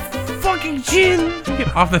on your fucking chin.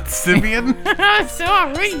 Get off that Sibian.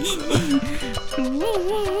 Sorry.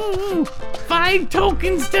 5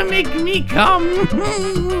 tokens to make me come.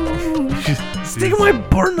 Stick my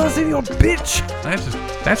bird nuts in your bitch.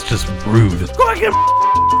 That's just rude. Fucking.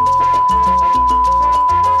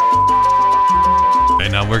 Okay,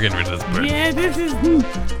 now we're getting rid of this bird. Yeah, this is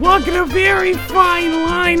walking a very fine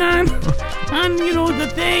line on the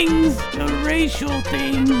things, the racial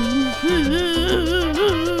things.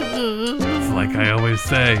 It's like I always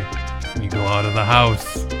say, when you go out of the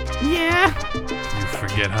house, Yeah, you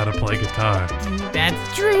forget how to play guitar.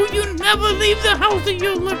 that's true. You never leave the house and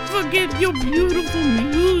you'll forget your beautiful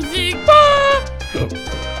music.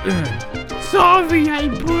 Sorry, I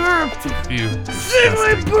burped. You Stick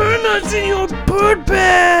my disgusting bird nuts in your bird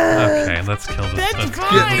bed. Okay, let's kill this. That's Let's kill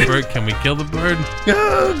fine. the bird. Can we kill the bird?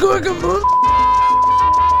 Guacamole.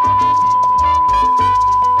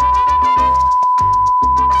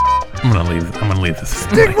 I'm gonna leave this.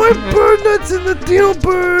 Stick my bird nuts in the deal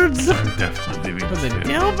birds. I'm definitely leaving For the this.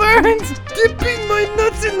 Dilberts? Dipping my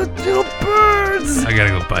nuts in the deal birds. I gotta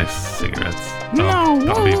go buy cigarettes. No.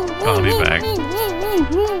 I'll be back.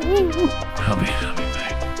 I'll be back.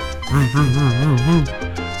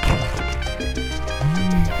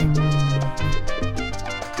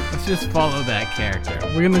 Let's just follow that character.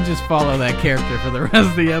 We're gonna just follow that character for the rest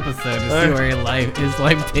of the episode to see where his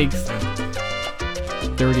life takes him.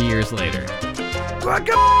 30 years later.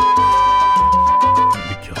 Guacamole. Let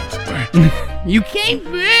me kill this bird. You came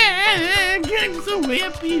back! I'm so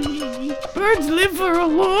happy! Birds live for a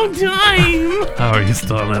long time! How are you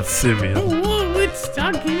still on that Sibian? Oh, it's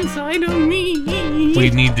stuck inside of me!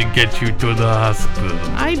 We need to get you to the hospital.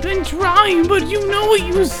 I've been trying, but you know what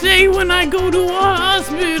you say when I go to a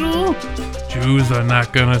hospital! Jews are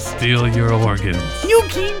not gonna steal your organs. You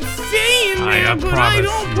keep saying that, but I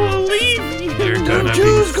promise don't you. believe you! You're gonna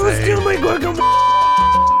Jews be go saved. steal my guacamole.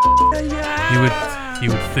 You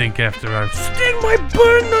would think after our Stick my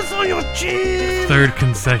bird nuts on your chin. third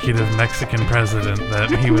consecutive Mexican president that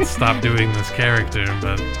he would stop doing this character,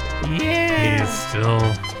 but Yeah! he's still.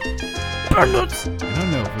 Bird nuts. I don't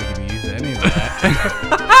know if we can use any of that.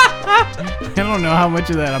 I don't know how much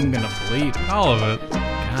of that I'm gonna bleep. All of it.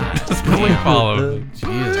 God. Just bleep all of it.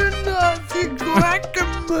 Jesus. Bird nuts in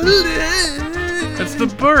guacamole. It's the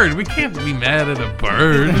bird. We can't be mad at a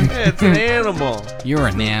bird. Yeah, it's an animal. You're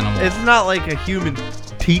an animal. It's not like a human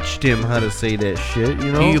teached him how to say that shit,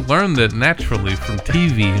 you know? He learned it naturally from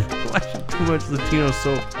TV. Watching too much Latino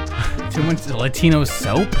soap. Too much Latino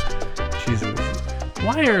soap? Jesus.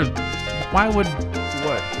 Why would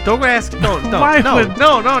What? Don't ask. Don't Why would-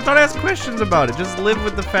 don't ask questions about it. Just live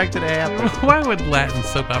with the fact that it happened. why would Latin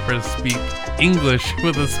soap operas speak English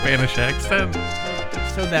with a Spanish accent?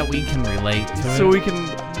 So that we can relate to So it. we can.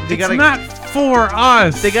 They It's gotta. not for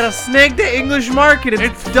us. They gotta snag the English market. It's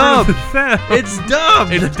It's dubbed. for them. It's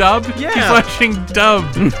dubbed. It's dubbed? Yeah. He's watching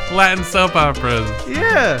dubbed Latin soap operas.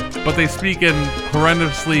 Yeah. But they speak in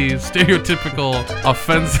horrendously stereotypical,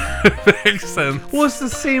 offensive accents. Well, it's the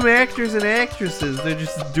same actors and actresses. They're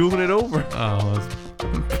just doing it over. Oh,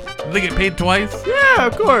 they get paid twice? Yeah,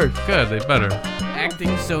 of course. Good, they better.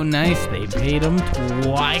 Acting so nice, they paid him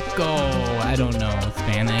twico. I don't know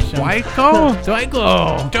Spanish. Twico?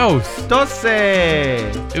 Twico. Dose. Dose.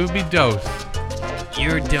 It would be dose.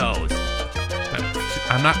 Your dose.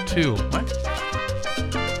 I'm not 2. What?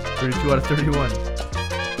 32 out of 31.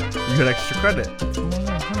 You got extra credit.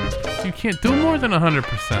 You You can't do more than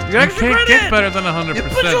 100%. You extra can't credit. get better than 100%. You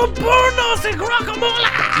put your pornos in guacamole.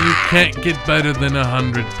 You can't get better than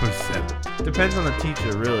 100%. Depends on the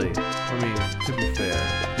teacher, really. I mean, to be fair.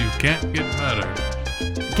 You can't get better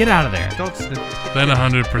Get out of there. Don't sniff. than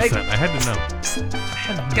 100%. I had to know.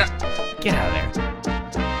 Get out of there.